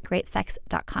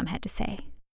GreatLifeGreatSex.com had to say.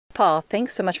 Paul,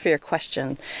 thanks so much for your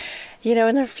question. And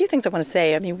there are a few things I want to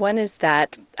say. I mean, one is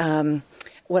that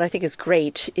what I think is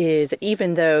great is that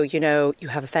even though, you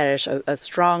have a fetish, a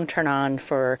strong turn on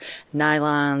for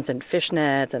nylons and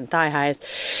fishnets and thigh highs,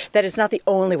 that it's not the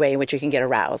only way in which you can get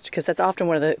aroused. Because that's often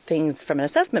one of the things from an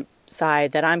assessment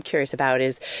side that I'm curious about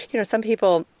is, some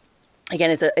people, again,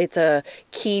 it's a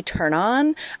key turn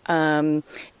on.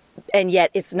 And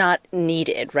yet it's not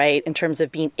needed, right, in terms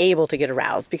of being able to get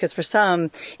aroused. Because for some,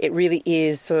 it really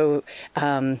is so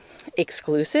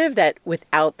exclusive that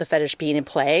without the fetish being in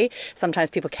play, sometimes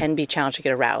people can be challenged to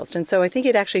get aroused. And so I think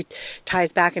it actually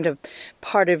ties back into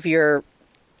part of your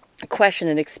question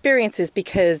and experiences,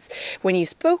 because when you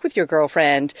spoke with your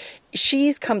girlfriend,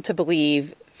 she's come to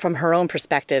believe from her own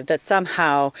perspective that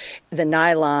somehow the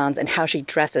nylons and how she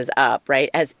dresses up,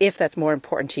 right, as if that's more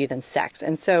important to you than sex.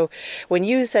 And so when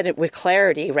you said it with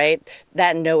clarity, right,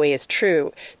 that in no way is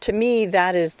true. To me,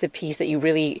 that is the piece that you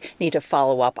really need to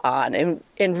follow up on and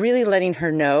really letting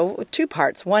her know two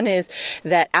parts. One is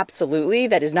that absolutely,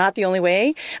 that is not the only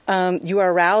way you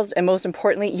are aroused. And most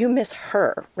importantly, you miss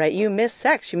her, right? You miss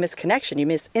sex, you miss connection, you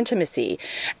miss intimacy.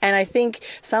 And I think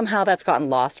somehow that's gotten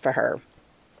lost for her.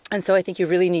 And so I think you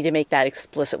really need to make that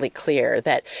explicitly clear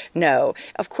that no,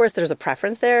 of course there's a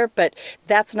preference there, but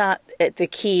that's not the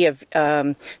key of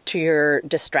to your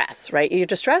distress, right? Your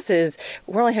distress is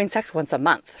we're only having sex once a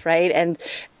month, right? And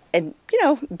you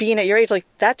know, being at your age, like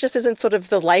that just isn't sort of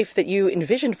the life that you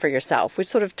envisioned for yourself, which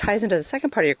sort of ties into the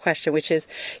second part of your question, which is,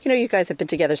 you know, you guys have been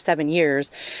together 7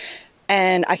 years.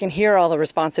 And I can hear all the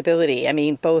responsibility. I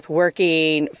mean, both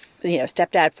working, you know,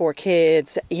 stepdad, 4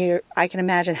 kids. I can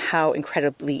imagine how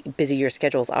incredibly busy your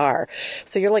schedules are.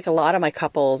 So you're like a lot of my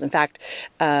couples. In fact,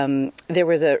 there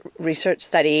was a research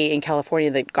study in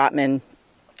California that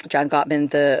John Gottman,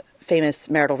 the famous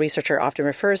marital researcher, often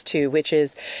refers to, which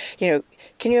is, you know,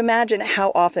 can you imagine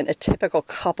how often a typical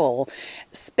couple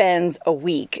spends a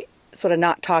week sort of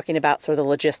not talking about sort of the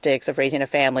logistics of raising a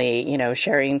family, you know,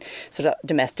 sharing sort of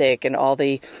domestic and all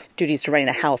the duties to running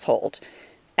a household.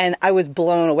 And I was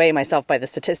blown away myself by the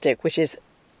statistic, which is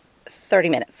 30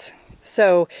 minutes.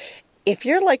 So if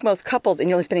you're like most couples and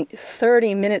you're only spending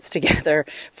 30 minutes together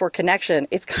for connection,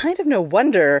 it's kind of no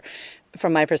wonder,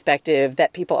 from my perspective,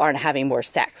 that people aren't having more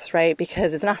sex, right?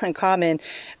 Because it's not uncommon.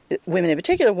 Women in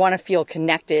particular want to feel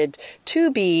connected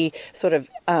to be sort of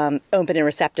open and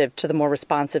receptive to the more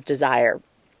responsive desire.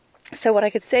 So what I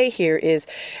could say here is,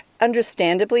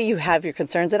 understandably, you have your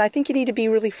concerns, and I think you need to be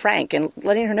really frank and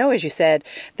letting her know, as you said,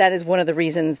 that is one of the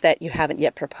reasons that you haven't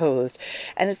yet proposed.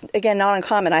 And it's, again, not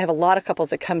uncommon. I have a lot of couples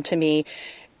that come to me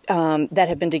that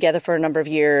have been together for a number of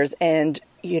years. And,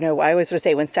 you know, I always would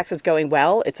say when sex is going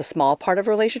well, it's a small part of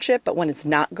a relationship. But when it's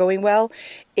not going well,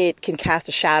 it can cast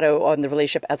a shadow on the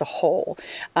relationship as a whole.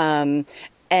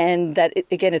 And that,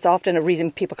 again, it's often a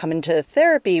reason people come into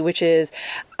therapy, which is,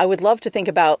 I would love to think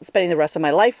about spending the rest of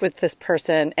my life with this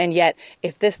person. And yet,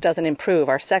 if this doesn't improve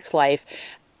our sex life,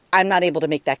 I'm not able to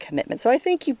make that commitment. So I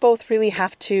think you both really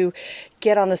have to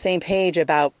get on the same page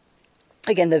about,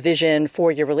 again, the vision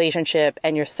for your relationship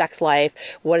and your sex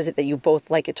life. What is it that you both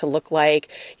like it to look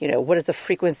like? You know, what is the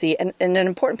frequency? And an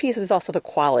important piece is also the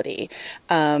quality.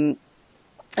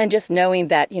 And just knowing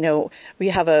that, you know, we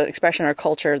have an expression in our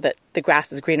culture that the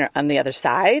grass is greener on the other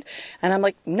side. And I'm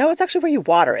like, no, it's actually where you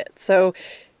water it. So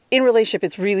in relationship,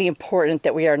 it's really important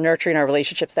that we are nurturing our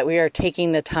relationships, that we are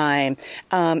taking the time,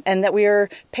 and that we are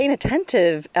paying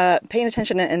attention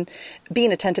and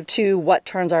being attentive to what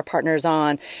turns our partners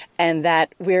on, and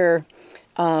that we're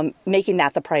making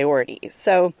that the priority.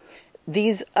 So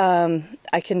these,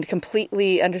 I can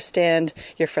completely understand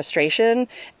your frustration,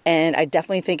 and I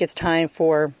definitely think it's time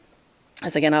for,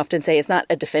 as again, I often say, it's not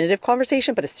a definitive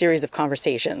conversation, but a series of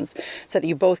conversations so that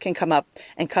you both can come up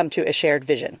and come to a shared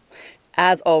vision.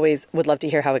 As always, would love to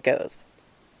hear how it goes.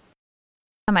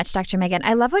 So much, Dr. Megan.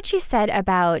 I love what she said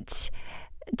about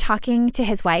talking to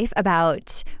his wife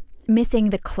about missing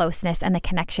the closeness and the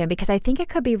connection, because I think it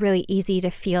could be really easy to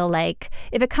feel like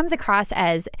if it comes across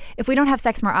as, if we don't have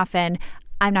sex more often,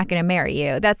 I'm not going to marry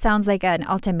you. That sounds like an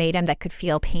ultimatum that could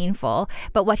feel painful.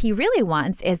 But what he really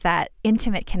wants is that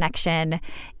intimate connection.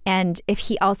 And if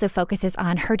he also focuses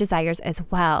on her desires as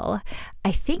well,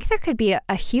 I think there could be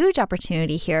a huge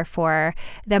opportunity here for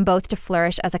them both to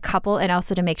flourish as a couple, and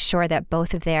also to make sure that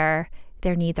both of their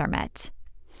needs are met.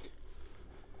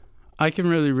 I can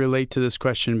really relate to this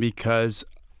question because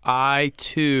I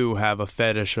too have a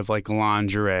fetish of like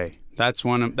lingerie. That's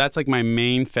like my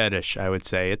main fetish, I would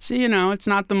say. It's, you know, it's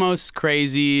not the most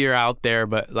crazy or out there,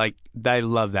 but like I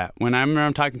love that. When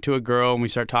I'm talking to a girl and we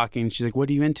start talking, she's like, "What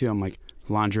are you into?" I'm like,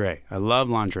 lingerie. I love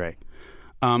lingerie.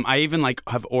 I even like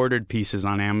have ordered pieces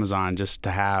on Amazon just to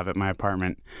have at my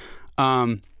apartment,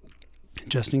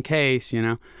 just in case, you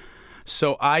know.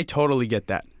 So I totally get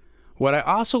that. What I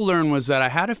also learned was that I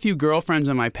had a few girlfriends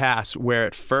in my past where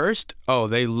at first,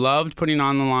 they loved putting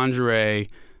on the lingerie.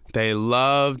 They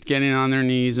loved getting on their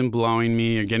knees and blowing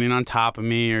me or getting on top of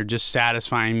me or just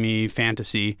satisfying me,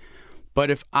 fantasy. But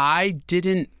if I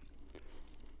didn't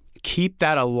keep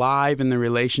that alive in the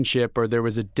relationship, or there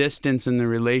was a distance in the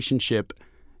relationship,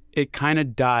 it kind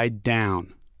of died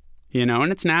down, you know,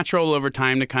 and it's natural over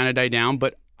time to kind of die down.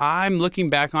 But I'm looking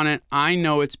back on it, I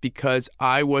know it's because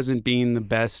I wasn't being the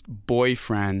best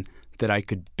boyfriend that I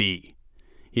could be.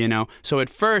 You know, so at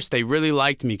first they really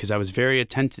liked me because I was very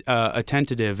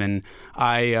attentive, and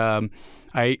I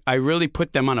I really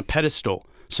put them on a pedestal.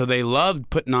 So they loved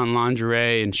putting on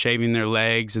lingerie and shaving their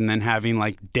legs and then having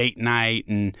like date night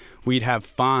and we'd have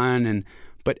fun.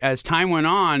 But as time went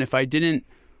on, if I didn't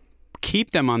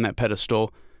keep them on that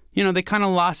pedestal, they kind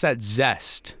of lost that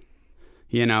zest.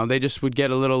 They just would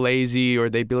get a little lazy, or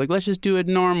they'd be like, let's just do it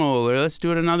normal, or let's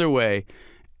do it another way.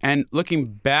 And looking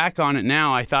back on it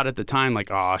now, I thought at the time,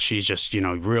 like, oh, she's just,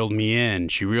 reeled me in.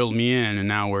 She reeled me in, and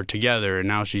now we're together, and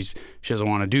now she doesn't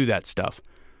want to do that stuff.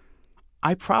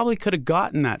 I probably could have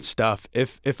gotten that stuff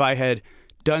if I had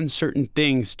done certain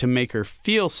things to make her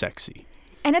feel sexy.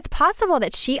 And it's possible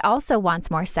that she also wants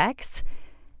more sex,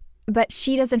 but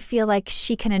she doesn't feel like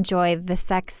she can enjoy the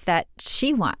sex that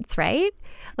she wants, right?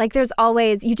 Like there's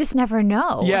always, you just never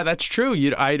know. Yeah, that's true.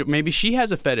 Maybe she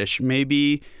has a fetish.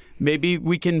 Maybe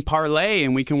we can parlay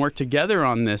and we can work together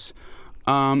on this.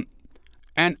 And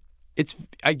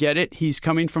I get it. He's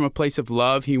coming from a place of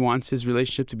love. He wants his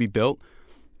relationship to be built.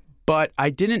 But I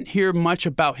didn't hear much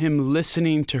about him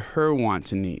listening to her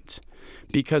wants and needs.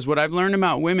 Because what I've learned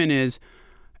about women is,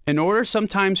 in order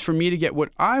sometimes for me to get what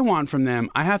I want from them,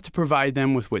 I have to provide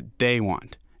them with what they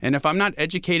want. And if I'm not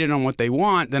educated on what they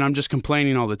want, then I'm just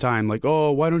complaining all the time. Like,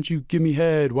 oh, why don't you give me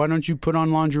head? Why don't you put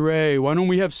on lingerie? Why don't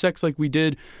we have sex like we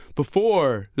did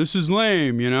before? This is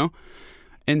lame,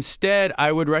 Instead,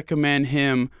 I would recommend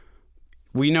him,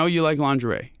 we know you like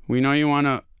lingerie. We know you want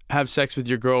to have sex with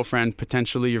your girlfriend,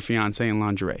 potentially your fiance, in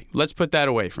lingerie. Let's put that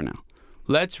away for now.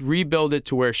 Let's rebuild it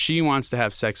to where she wants to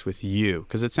have sex with you,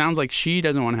 because it sounds like she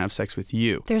doesn't want to have sex with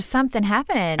you. There's something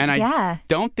happening. And I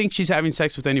don't think she's having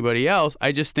sex with anybody else.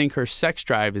 I just think her sex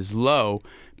drive is low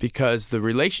because the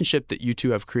relationship that you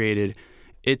two have created,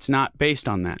 it's not based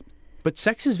on that. But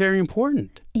sex is very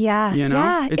important. Yeah,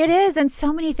 it is. And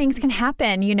so many things can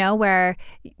happen, where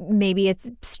maybe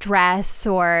it's stress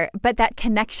but that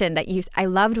connection I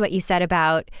loved what you said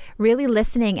about really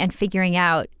listening and figuring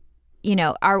out,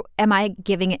 am I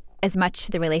giving as much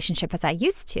to the relationship as I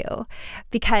used to?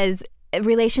 Because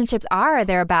relationships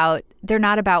they're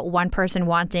not about one person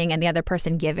wanting and the other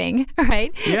person giving,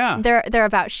 right? Yeah. They're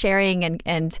about sharing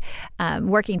and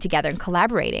working together and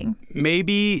collaborating.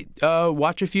 Maybe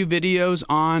watch a few videos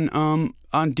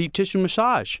on deep tissue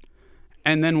massage.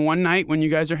 And then one night when you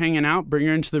guys are hanging out, bring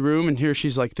her into the room, and here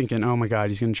she's like thinking, oh my God,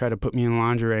 he's going to try to put me in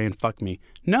lingerie and fuck me.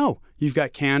 No, you've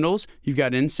got candles, you've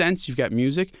got incense, you've got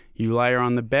music. You lie her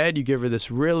on the bed, you give her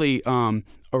this really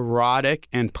erotic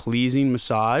and pleasing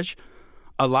massage.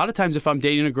 A lot of times if I'm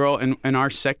dating a girl and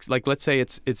our sex, like let's say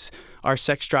it's our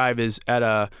sex drive is at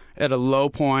a low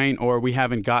point or we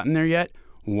haven't gotten there yet,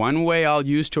 one way I'll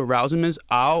use to arouse them is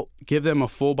I'll give them a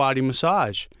full body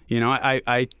massage.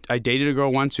 I dated a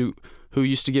girl once who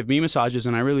used to give me massages,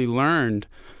 and I really learned,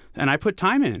 and I put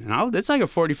time in. And it's like a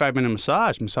 45-minute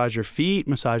massage. Massage your feet,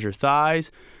 massage your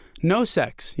thighs. No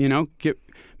sex,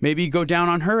 maybe go down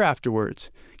on her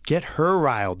afterwards. Get her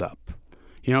riled up.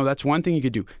 That's one thing you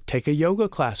could do. Take a yoga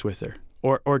class with her,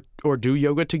 or do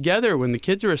yoga together when the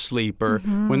kids are asleep, or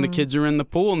when the kids are in the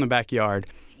pool in the backyard.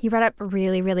 You brought up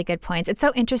really, really good points. It's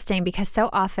so interesting because so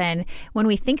often when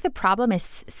we think the problem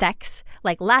is sex,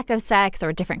 like lack of sex or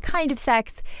a different kind of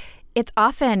sex, it's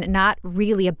often not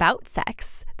really about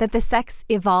sex, that the sex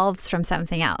evolves from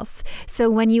something else. So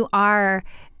when you are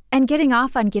and getting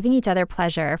off on giving each other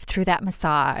pleasure through that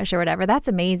massage or whatever, that's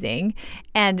amazing.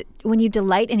 And when you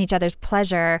delight in each other's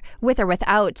pleasure with or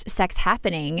without sex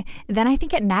happening, then I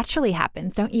think it naturally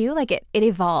happens, don't you? Like it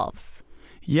evolves.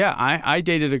 Yeah, I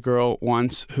dated a girl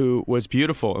once who was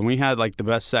beautiful, and we had like the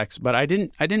best sex, but I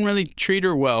didn't really treat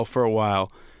her well for a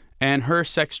while. And her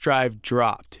sex drive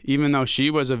dropped, even though she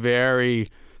was a very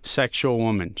sexual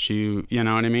woman. You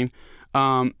know what I mean?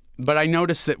 But I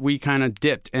noticed that we kind of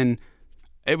dipped, and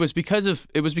it was because of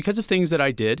things that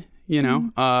I did,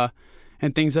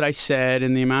 and things that I said,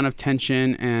 and the amount of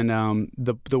tension, and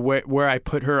the where I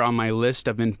put her on my list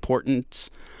of importance.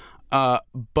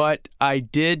 But I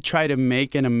did try to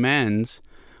make an amends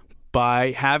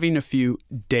by having a few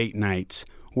date nights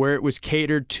where it was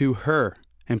catered to her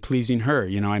and pleasing her.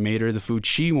 I made her the food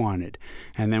she wanted,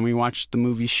 and then we watched the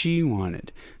movie she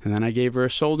wanted, and then I gave her a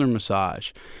shoulder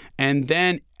massage. And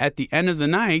then at the end of the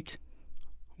night,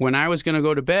 when I was going to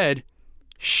go to bed,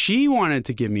 she wanted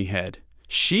to give me head.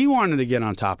 She wanted to get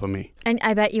on top of me. And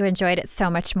I bet you enjoyed it so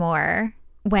much more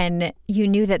when you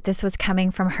knew that this was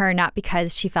coming from her, not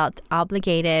because she felt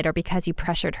obligated or because you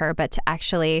pressured her, but to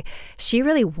actually, she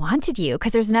really wanted you.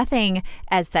 Because there's nothing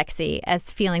as sexy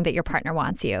as feeling that your partner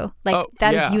wants you.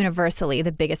 That is universally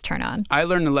the biggest turn on. I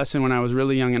learned a lesson when I was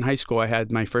really young in high school. I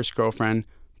had my first girlfriend,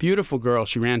 beautiful girl.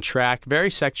 She ran track, very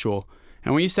sexual.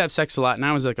 And we used to have sex a lot, and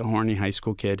I was like a horny high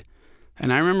school kid.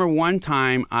 And I remember one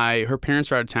time her parents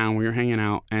were out of town, we were hanging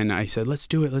out, and I said, let's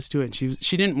do it. And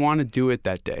she didn't want to do it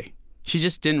that day. She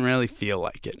just didn't really feel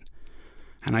like it.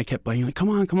 And I kept being like, come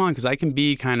on, because I can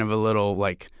be kind of a little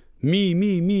like me,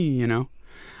 you know?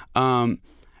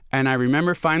 And I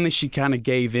remember finally she kind of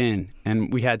gave in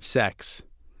and we had sex.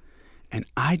 And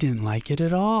I didn't like it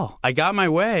at all. I got my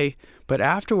way, but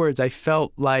afterwards I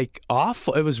felt like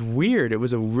awful. It was weird. It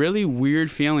was a really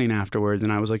weird feeling afterwards.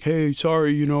 And I was like, hey,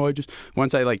 sorry, you know,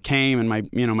 once I like came and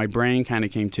my brain kind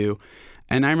of came to.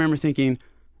 And I remember thinking,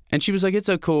 and she was like, it's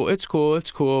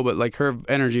cool. But like her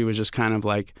energy was just kind of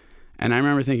like, and I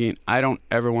remember thinking, I don't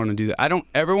ever want to do that. I don't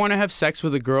ever want to have sex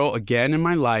with a girl again in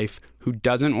my life who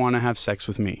doesn't want to have sex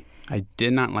with me. I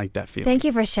did not like that feeling. Thank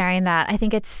you for sharing that. I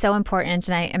think it's so important,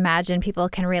 and I imagine people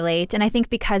can relate. And I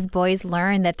think because boys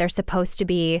learn that they're supposed to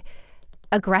be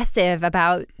aggressive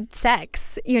about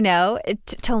sex, you know,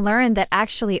 to learn that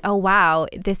actually, oh, wow,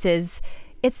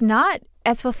 it's not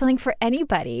as fulfilling for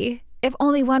anybody if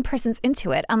only one person's into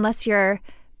it, unless you're,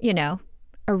 you know,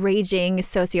 a raging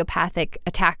sociopathic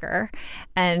attacker,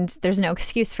 and there's no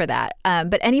excuse for that.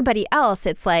 But anybody else,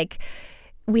 it's like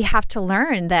we have to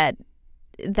learn that,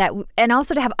 and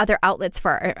also to have other outlets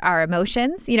for our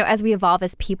emotions. You know, as we evolve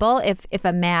as people, if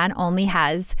a man only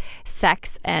has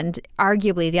sex and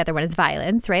arguably the other one is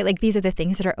violence, right? Like these are the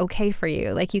things that are okay for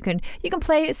you. Like you can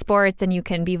play sports and you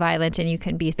can be violent and you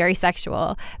can be very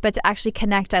sexual, but to actually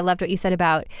connect, I loved what you said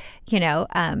about, you know,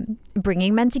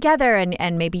 bringing men together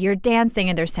and maybe you're dancing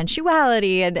and there's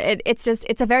sensuality, and it's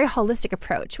a very holistic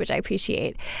approach, which I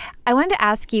appreciate. I wanted to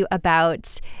ask you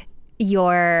about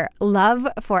your love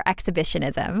for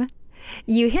exhibitionism.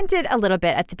 You hinted a little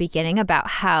bit at the beginning about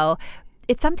how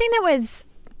it's something that was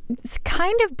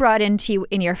kind of brought into you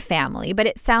in your family, but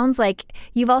it sounds like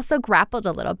you've also grappled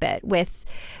a little bit with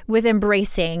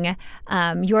embracing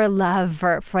your love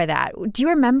for that. Do you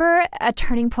remember a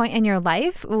turning point in your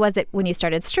life? Was it when you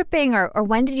started stripping, or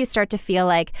when did you start to feel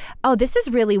like, oh, this is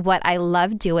really what I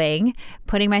love doing,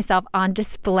 putting myself on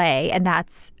display, and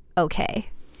that's okay?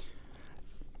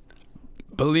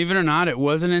 Believe it or not, it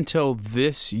wasn't until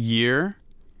this year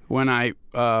when I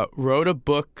wrote a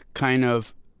book kind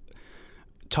of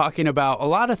talking about a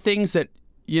lot of things that,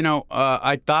 you know,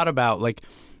 I thought about. Like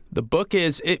the book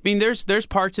there's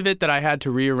parts of it that I had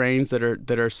to rearrange that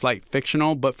are slight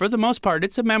fictional, but for the most part,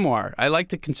 it's a memoir. I like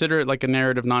to consider it like a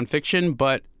narrative nonfiction,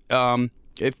 but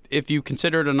if you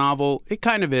consider it a novel, it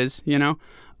kind of is, you know.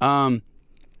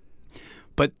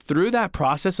 But through that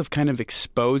process of kind of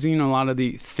exposing a lot of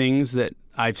the things that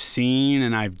I've seen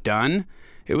and I've done,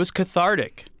 it was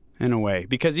cathartic in a way.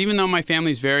 Because even though my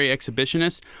family's very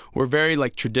exhibitionist, we're very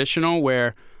like traditional,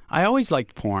 where I always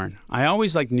liked porn. I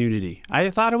always liked nudity. I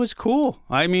thought it was cool.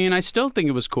 I mean, I still think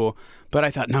it was cool. But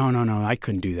I thought, no, I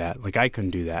couldn't do that. Like, I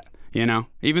couldn't do that, you know?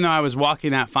 Even though I was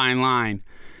walking that fine line.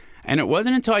 And it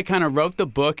wasn't until I kind of wrote the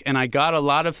book and I got a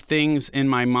lot of things in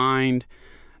my mind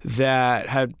that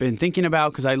I've been thinking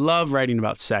about, because I love writing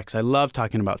about sex. I love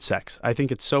talking about sex. I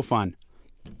think it's so fun.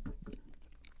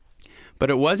 But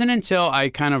it wasn't until I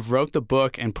kind of wrote the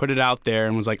book and put it out there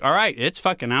and was like, all right, it's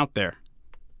fucking out there.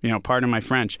 You know, pardon my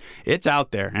French. It's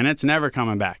out there and it's never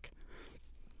coming back.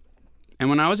 And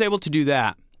when I was able to do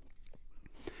that,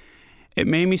 it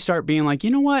made me start being like, you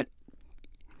know what?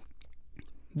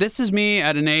 This is me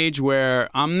at an age where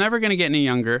I'm never going to get any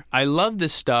younger. I love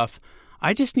this stuff.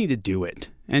 I just need to do it.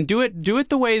 And do it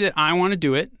the way that I want to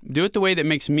do it. Do it the way that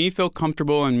makes me feel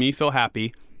comfortable and me feel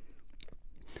happy.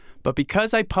 But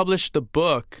because I published the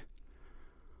book,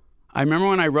 I remember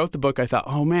when I wrote the book, I thought,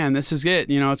 oh man, this is it.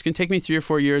 You know, it's going to take me 3 or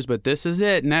 4 years, but this is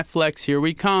it. Netflix, here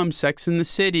we come. Sex and the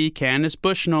City, Candace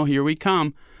Bushnell, here we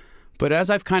come. But as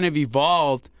I've kind of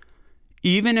evolved,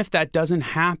 even if that doesn't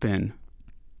happen,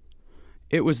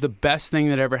 it was the best thing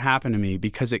that ever happened to me,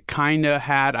 because it kind of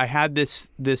I had this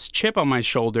chip on my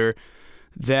shoulder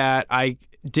that I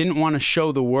didn't want to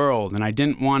show the world and I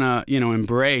didn't want to, you know,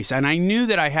 embrace. And I knew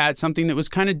that I had something that was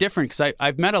kind of different, because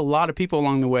I've met a lot of people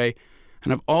along the way,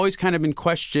 and I've always kind of been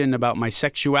questioned about my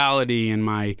sexuality and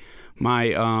my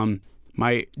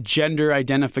gender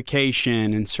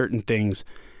identification and certain things.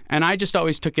 And I just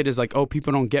always took it as like, oh,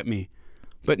 people don't get me.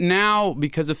 But now,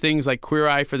 because of things like Queer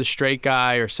Eye for the Straight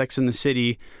Guy or Sex and the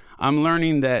City, I'm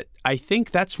learning that I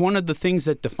think that's one of the things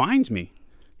that defines me,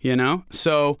 you know?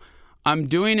 So I'm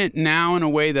doing it now in a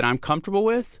way that I'm comfortable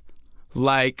with,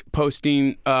 like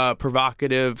posting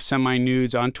provocative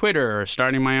semi-nudes on Twitter, or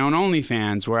starting my own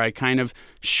OnlyFans where I kind of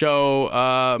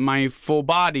show my full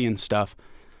body and stuff.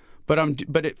 But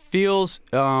it feels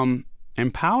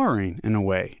empowering in a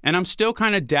way. And I'm still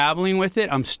kind of dabbling with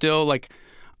it. I'm still like,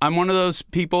 I'm one of those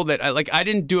people that I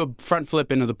didn't do a front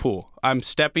flip into the pool. I'm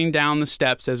stepping down the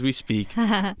steps as we speak,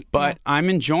 but I'm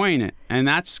enjoying it. And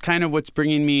that's kind of what's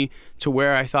bringing me to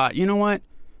where I thought, you know what?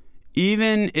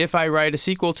 Even if I write a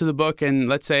sequel to the book and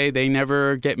let's say they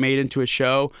never get made into a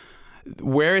show,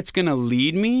 where it's going to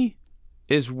lead me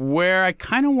is where I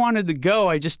kind of wanted to go.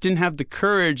 I just didn't have the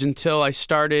courage until I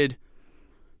started,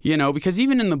 because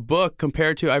even in the book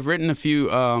compared to, I've written a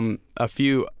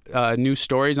few news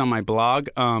stories on my blog,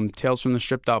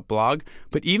 talesfromthestrip.blog,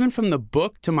 but even from the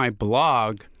book to my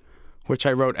blog, which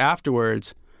I wrote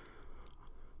afterwards,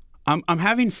 I'm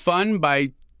having fun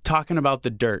by talking about the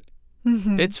dirt.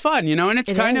 Mm-hmm. It's fun, and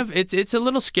it's it's a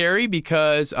little scary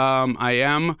because I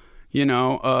am,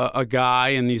 a guy,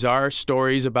 and these are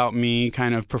stories about me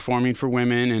kind of performing for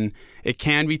women, and it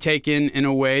can be taken in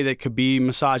a way that could be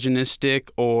misogynistic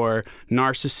or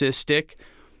narcissistic,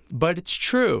 but it's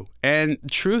true, and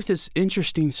truth is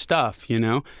interesting stuff,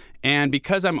 And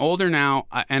because I'm older now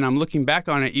and I'm looking back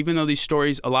on it, even though these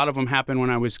stories, a lot of them happened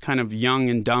when I was kind of young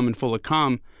and dumb and full of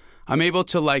cum, I'm able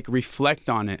to reflect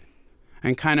on it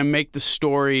and kind of make the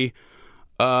story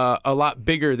a lot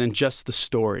bigger than just the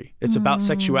story. It's about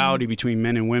sexuality between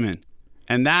men and women.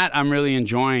 And that I'm really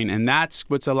enjoying. And that's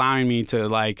what's allowing me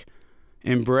to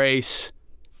embrace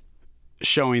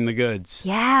showing the goods.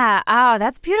 Yeah. Oh,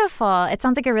 that's beautiful. It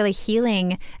sounds like a really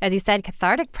healing, as you said,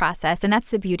 cathartic process. And that's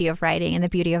the beauty of writing and the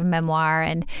beauty of memoir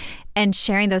and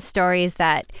sharing those stories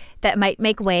that might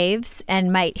make waves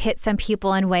and might hit some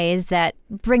people in ways that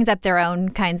brings up their own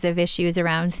kinds of issues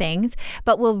around things,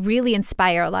 but will really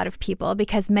inspire a lot of people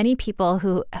because many people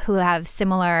who have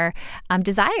similar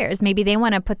desires, maybe they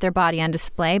want to put their body on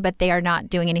display, but they are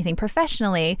not doing anything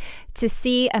professionally, to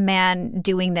see a man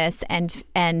doing this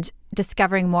and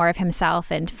discovering more of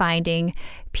himself and finding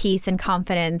peace and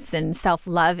confidence and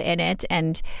self-love in it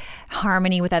and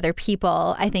harmony with other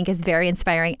people, I think is very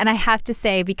inspiring. And I have to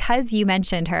say, because you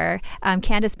mentioned her,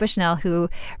 Candace Bushnell, who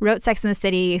wrote Sex and the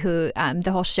City, who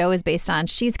the whole show is based on,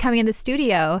 she's coming in the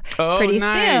studio pretty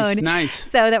soon. Nice.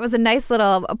 So that was a nice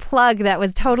little plug that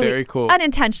was totally very cool.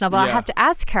 Unintentional, but I'll have to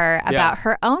ask her about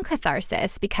her own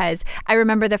catharsis, because I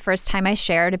remember the first time I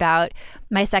shared about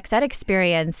my sex ed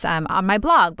experience on my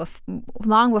blog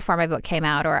long before my book came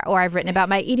out, or I've written about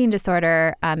my eating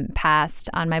disorder past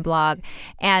on my blog.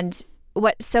 And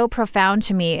what's so profound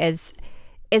to me is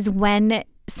when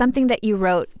something that you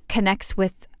wrote connects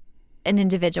with an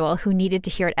individual who needed to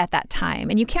hear it at that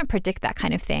time. And you can't predict that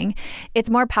kind of thing.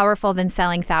 It's more powerful than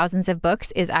selling thousands of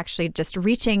books, is actually just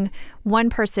reaching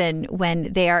one person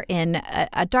when they are in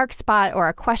a dark spot or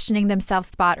a questioning themselves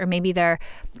spot, or maybe they're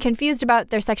confused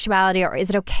about their sexuality, or is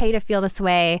it okay to feel this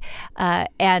way?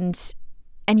 And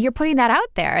you're putting that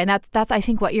out there. And that's I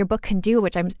think what your book can do,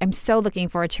 which I'm so looking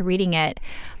forward to reading it.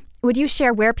 Would you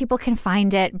share where people can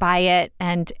find it, buy it,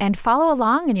 and follow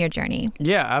along in your journey?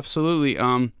 Yeah, absolutely.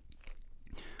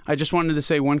 I just wanted to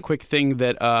say one quick thing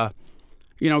that,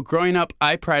 growing up,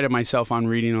 I prided myself on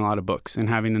reading a lot of books and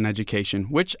having an education,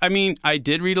 which, I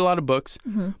did read a lot of books,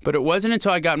 but it wasn't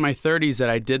until I got in my 30s that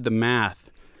I did the math.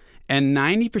 And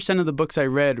 90% of the books I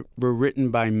read were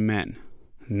written by men.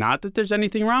 Not that there's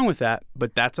anything wrong with that,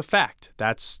 but that's a fact.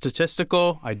 That's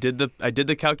statistical. I did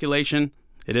the calculation.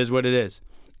 It is what it is.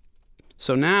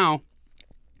 So now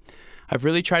I've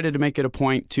really tried to make it a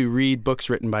point to read books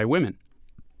written by women.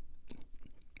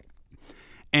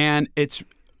 And it's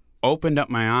opened up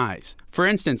my eyes. For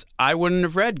instance, I wouldn't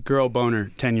have read Girl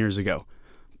Boner 10 years ago.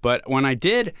 But when I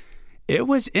did, it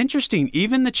was interesting.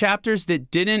 Even the chapters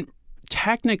that didn't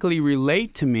technically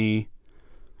relate to me,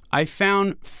 I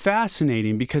found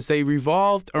fascinating because they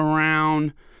revolved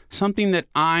around something that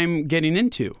I'm getting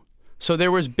into. So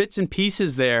there was bits and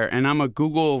pieces there, and I'm a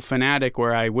Google fanatic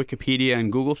where I Wikipedia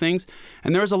and Google things,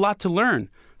 and there was a lot to learn.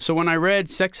 So when I read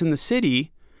Sex and the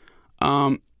City,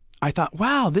 I thought,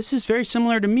 wow, this is very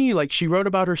similar to me. Like, she wrote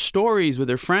about her stories with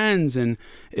her friends and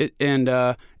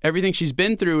everything she's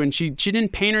been through, and she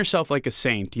didn't paint herself like a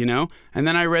saint, And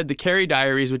then I read the Carrie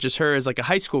Diaries, which is her as like a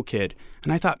high school kid,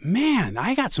 and I thought, man,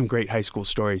 I got some great high school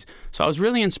stories. So I was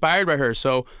really inspired by her.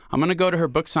 So I'm going to go to her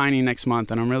book signing next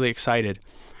month, and I'm really excited.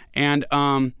 And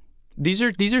these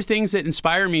are things that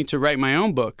inspire me to write my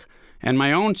own book and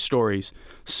my own stories.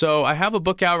 So I have a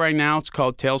book out right now. It's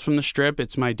called Tales from the Strip.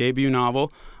 It's my debut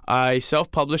novel. I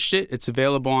self-published it. It's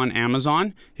available on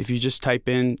Amazon if you just type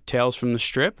in Tales from the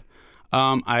Strip.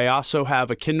 I also have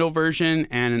a Kindle version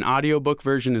and an audiobook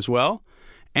version as well.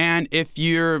 And if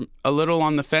you're a little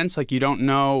on the fence, like you don't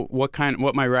know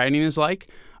what my writing is like,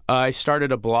 I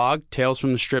started a blog,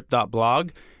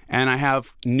 talesfromthestrip.blog, And I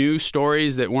have new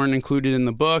stories that weren't included in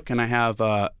the book, and I have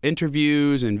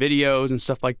interviews and videos and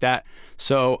stuff like that.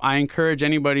 So I encourage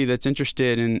anybody that's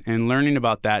interested in learning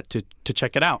about that to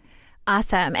check it out.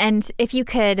 Awesome. And if you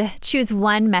could choose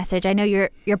one message, I know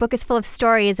your book is full of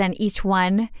stories and each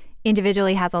one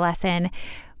individually has a lesson.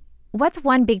 What's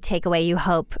one big takeaway you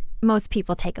hope most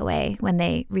people take away when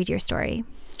they read your story?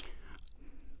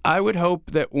 I would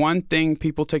hope that one thing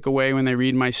people take away when they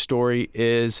read my story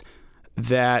is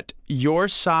that your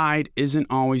side isn't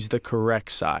always the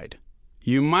correct side.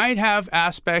 You might have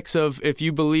aspects of, if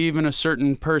you believe in a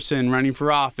certain person running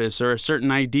for office or a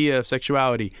certain idea of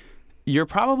sexuality, you're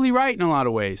probably right in a lot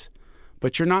of ways,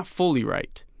 but you're not fully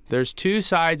right. There's two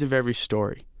sides of every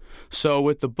story. So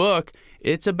with the book,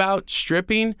 it's about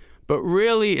stripping, but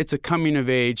really it's a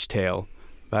coming-of-age tale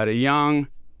about a young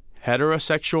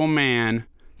heterosexual man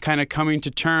kind of coming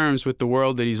to terms with the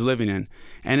world that he's living in.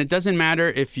 And it doesn't matter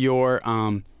if you're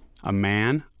a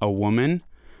man, a woman,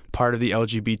 part of the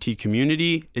LGBT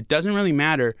community. It doesn't really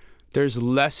matter. There's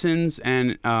lessons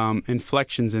and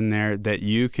inflections in there that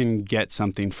you can get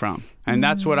something from. And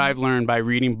that's what I've learned by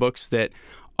reading books that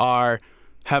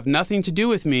have nothing to do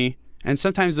with me, and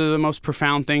sometimes they're the most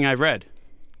profound thing I've read.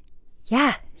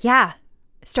 Yeah.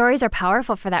 Stories are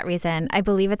powerful for that reason. I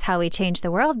believe it's how we change the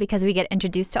world, because we get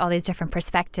introduced to all these different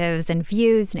perspectives and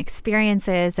views and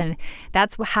experiences. And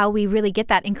that's how we really get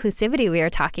that inclusivity we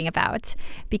were talking about,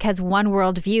 because one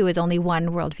worldview is only one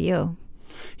worldview.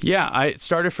 Yeah, it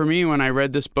started for me when I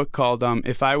read this book called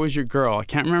If I Was Your Girl. I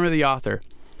can't remember the author,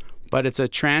 but it's a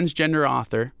transgender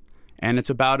author, and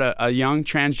it's about a young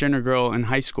transgender girl in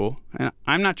high school. And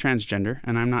I'm not transgender,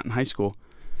 and I'm not in high school.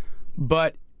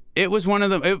 But it was one of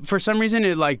them. For some reason,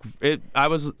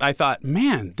 I thought,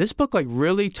 man, this book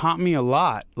really taught me a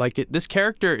lot. This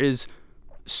character is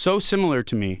so similar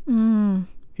to me.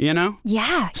 You know?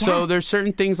 Yeah. So there's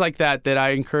certain things like that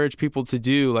I encourage people to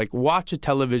do, like watch a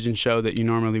television show that you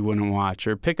normally wouldn't watch,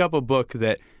 or pick up a book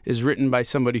that is written by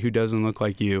somebody who doesn't look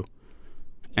like you,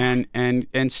 and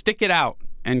stick it out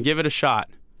and give it a shot.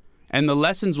 And the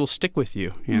lessons will stick with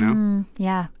you, you know?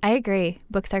 Yeah, I agree.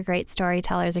 Books are great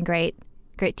storytellers and great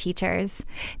teachers.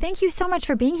 Thank you so much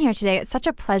for being here today. It's such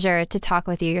a pleasure to talk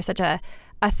with you. You're such a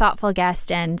thoughtful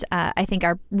guest, and I think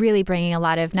are really bringing a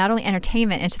lot of not only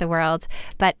entertainment into the world,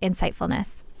 but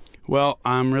insightfulness. Well,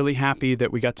 I'm really happy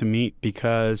that we got to meet,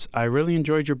 because I really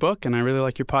enjoyed your book and I really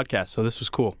like your podcast. So this was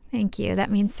cool. Thank you.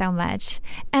 That means so much.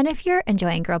 And if you're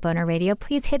enjoying Girl Boner Radio,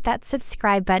 please hit that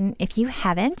subscribe button if you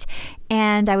haven't.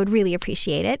 And I would really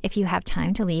appreciate it if you have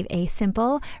time to leave a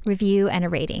simple review and a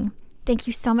rating. Thank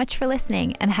you so much for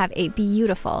listening, and have a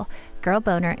beautiful Girl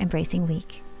Boner Embracing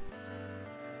Week.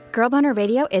 Girl Boner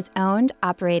Radio is owned,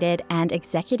 operated, and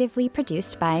executively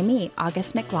produced by me,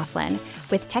 August McLaughlin,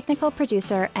 with technical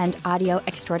producer and audio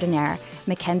extraordinaire,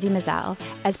 Mackenzie Mazzell,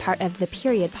 as part of the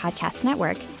Period Podcast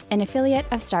Network, an affiliate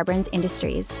of Starburns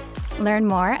Industries. Learn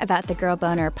more about the Girl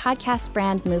Boner podcast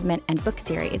brand movement and book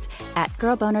series at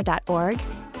girlboner.org,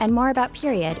 and more about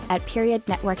Period at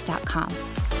periodnetwork.com.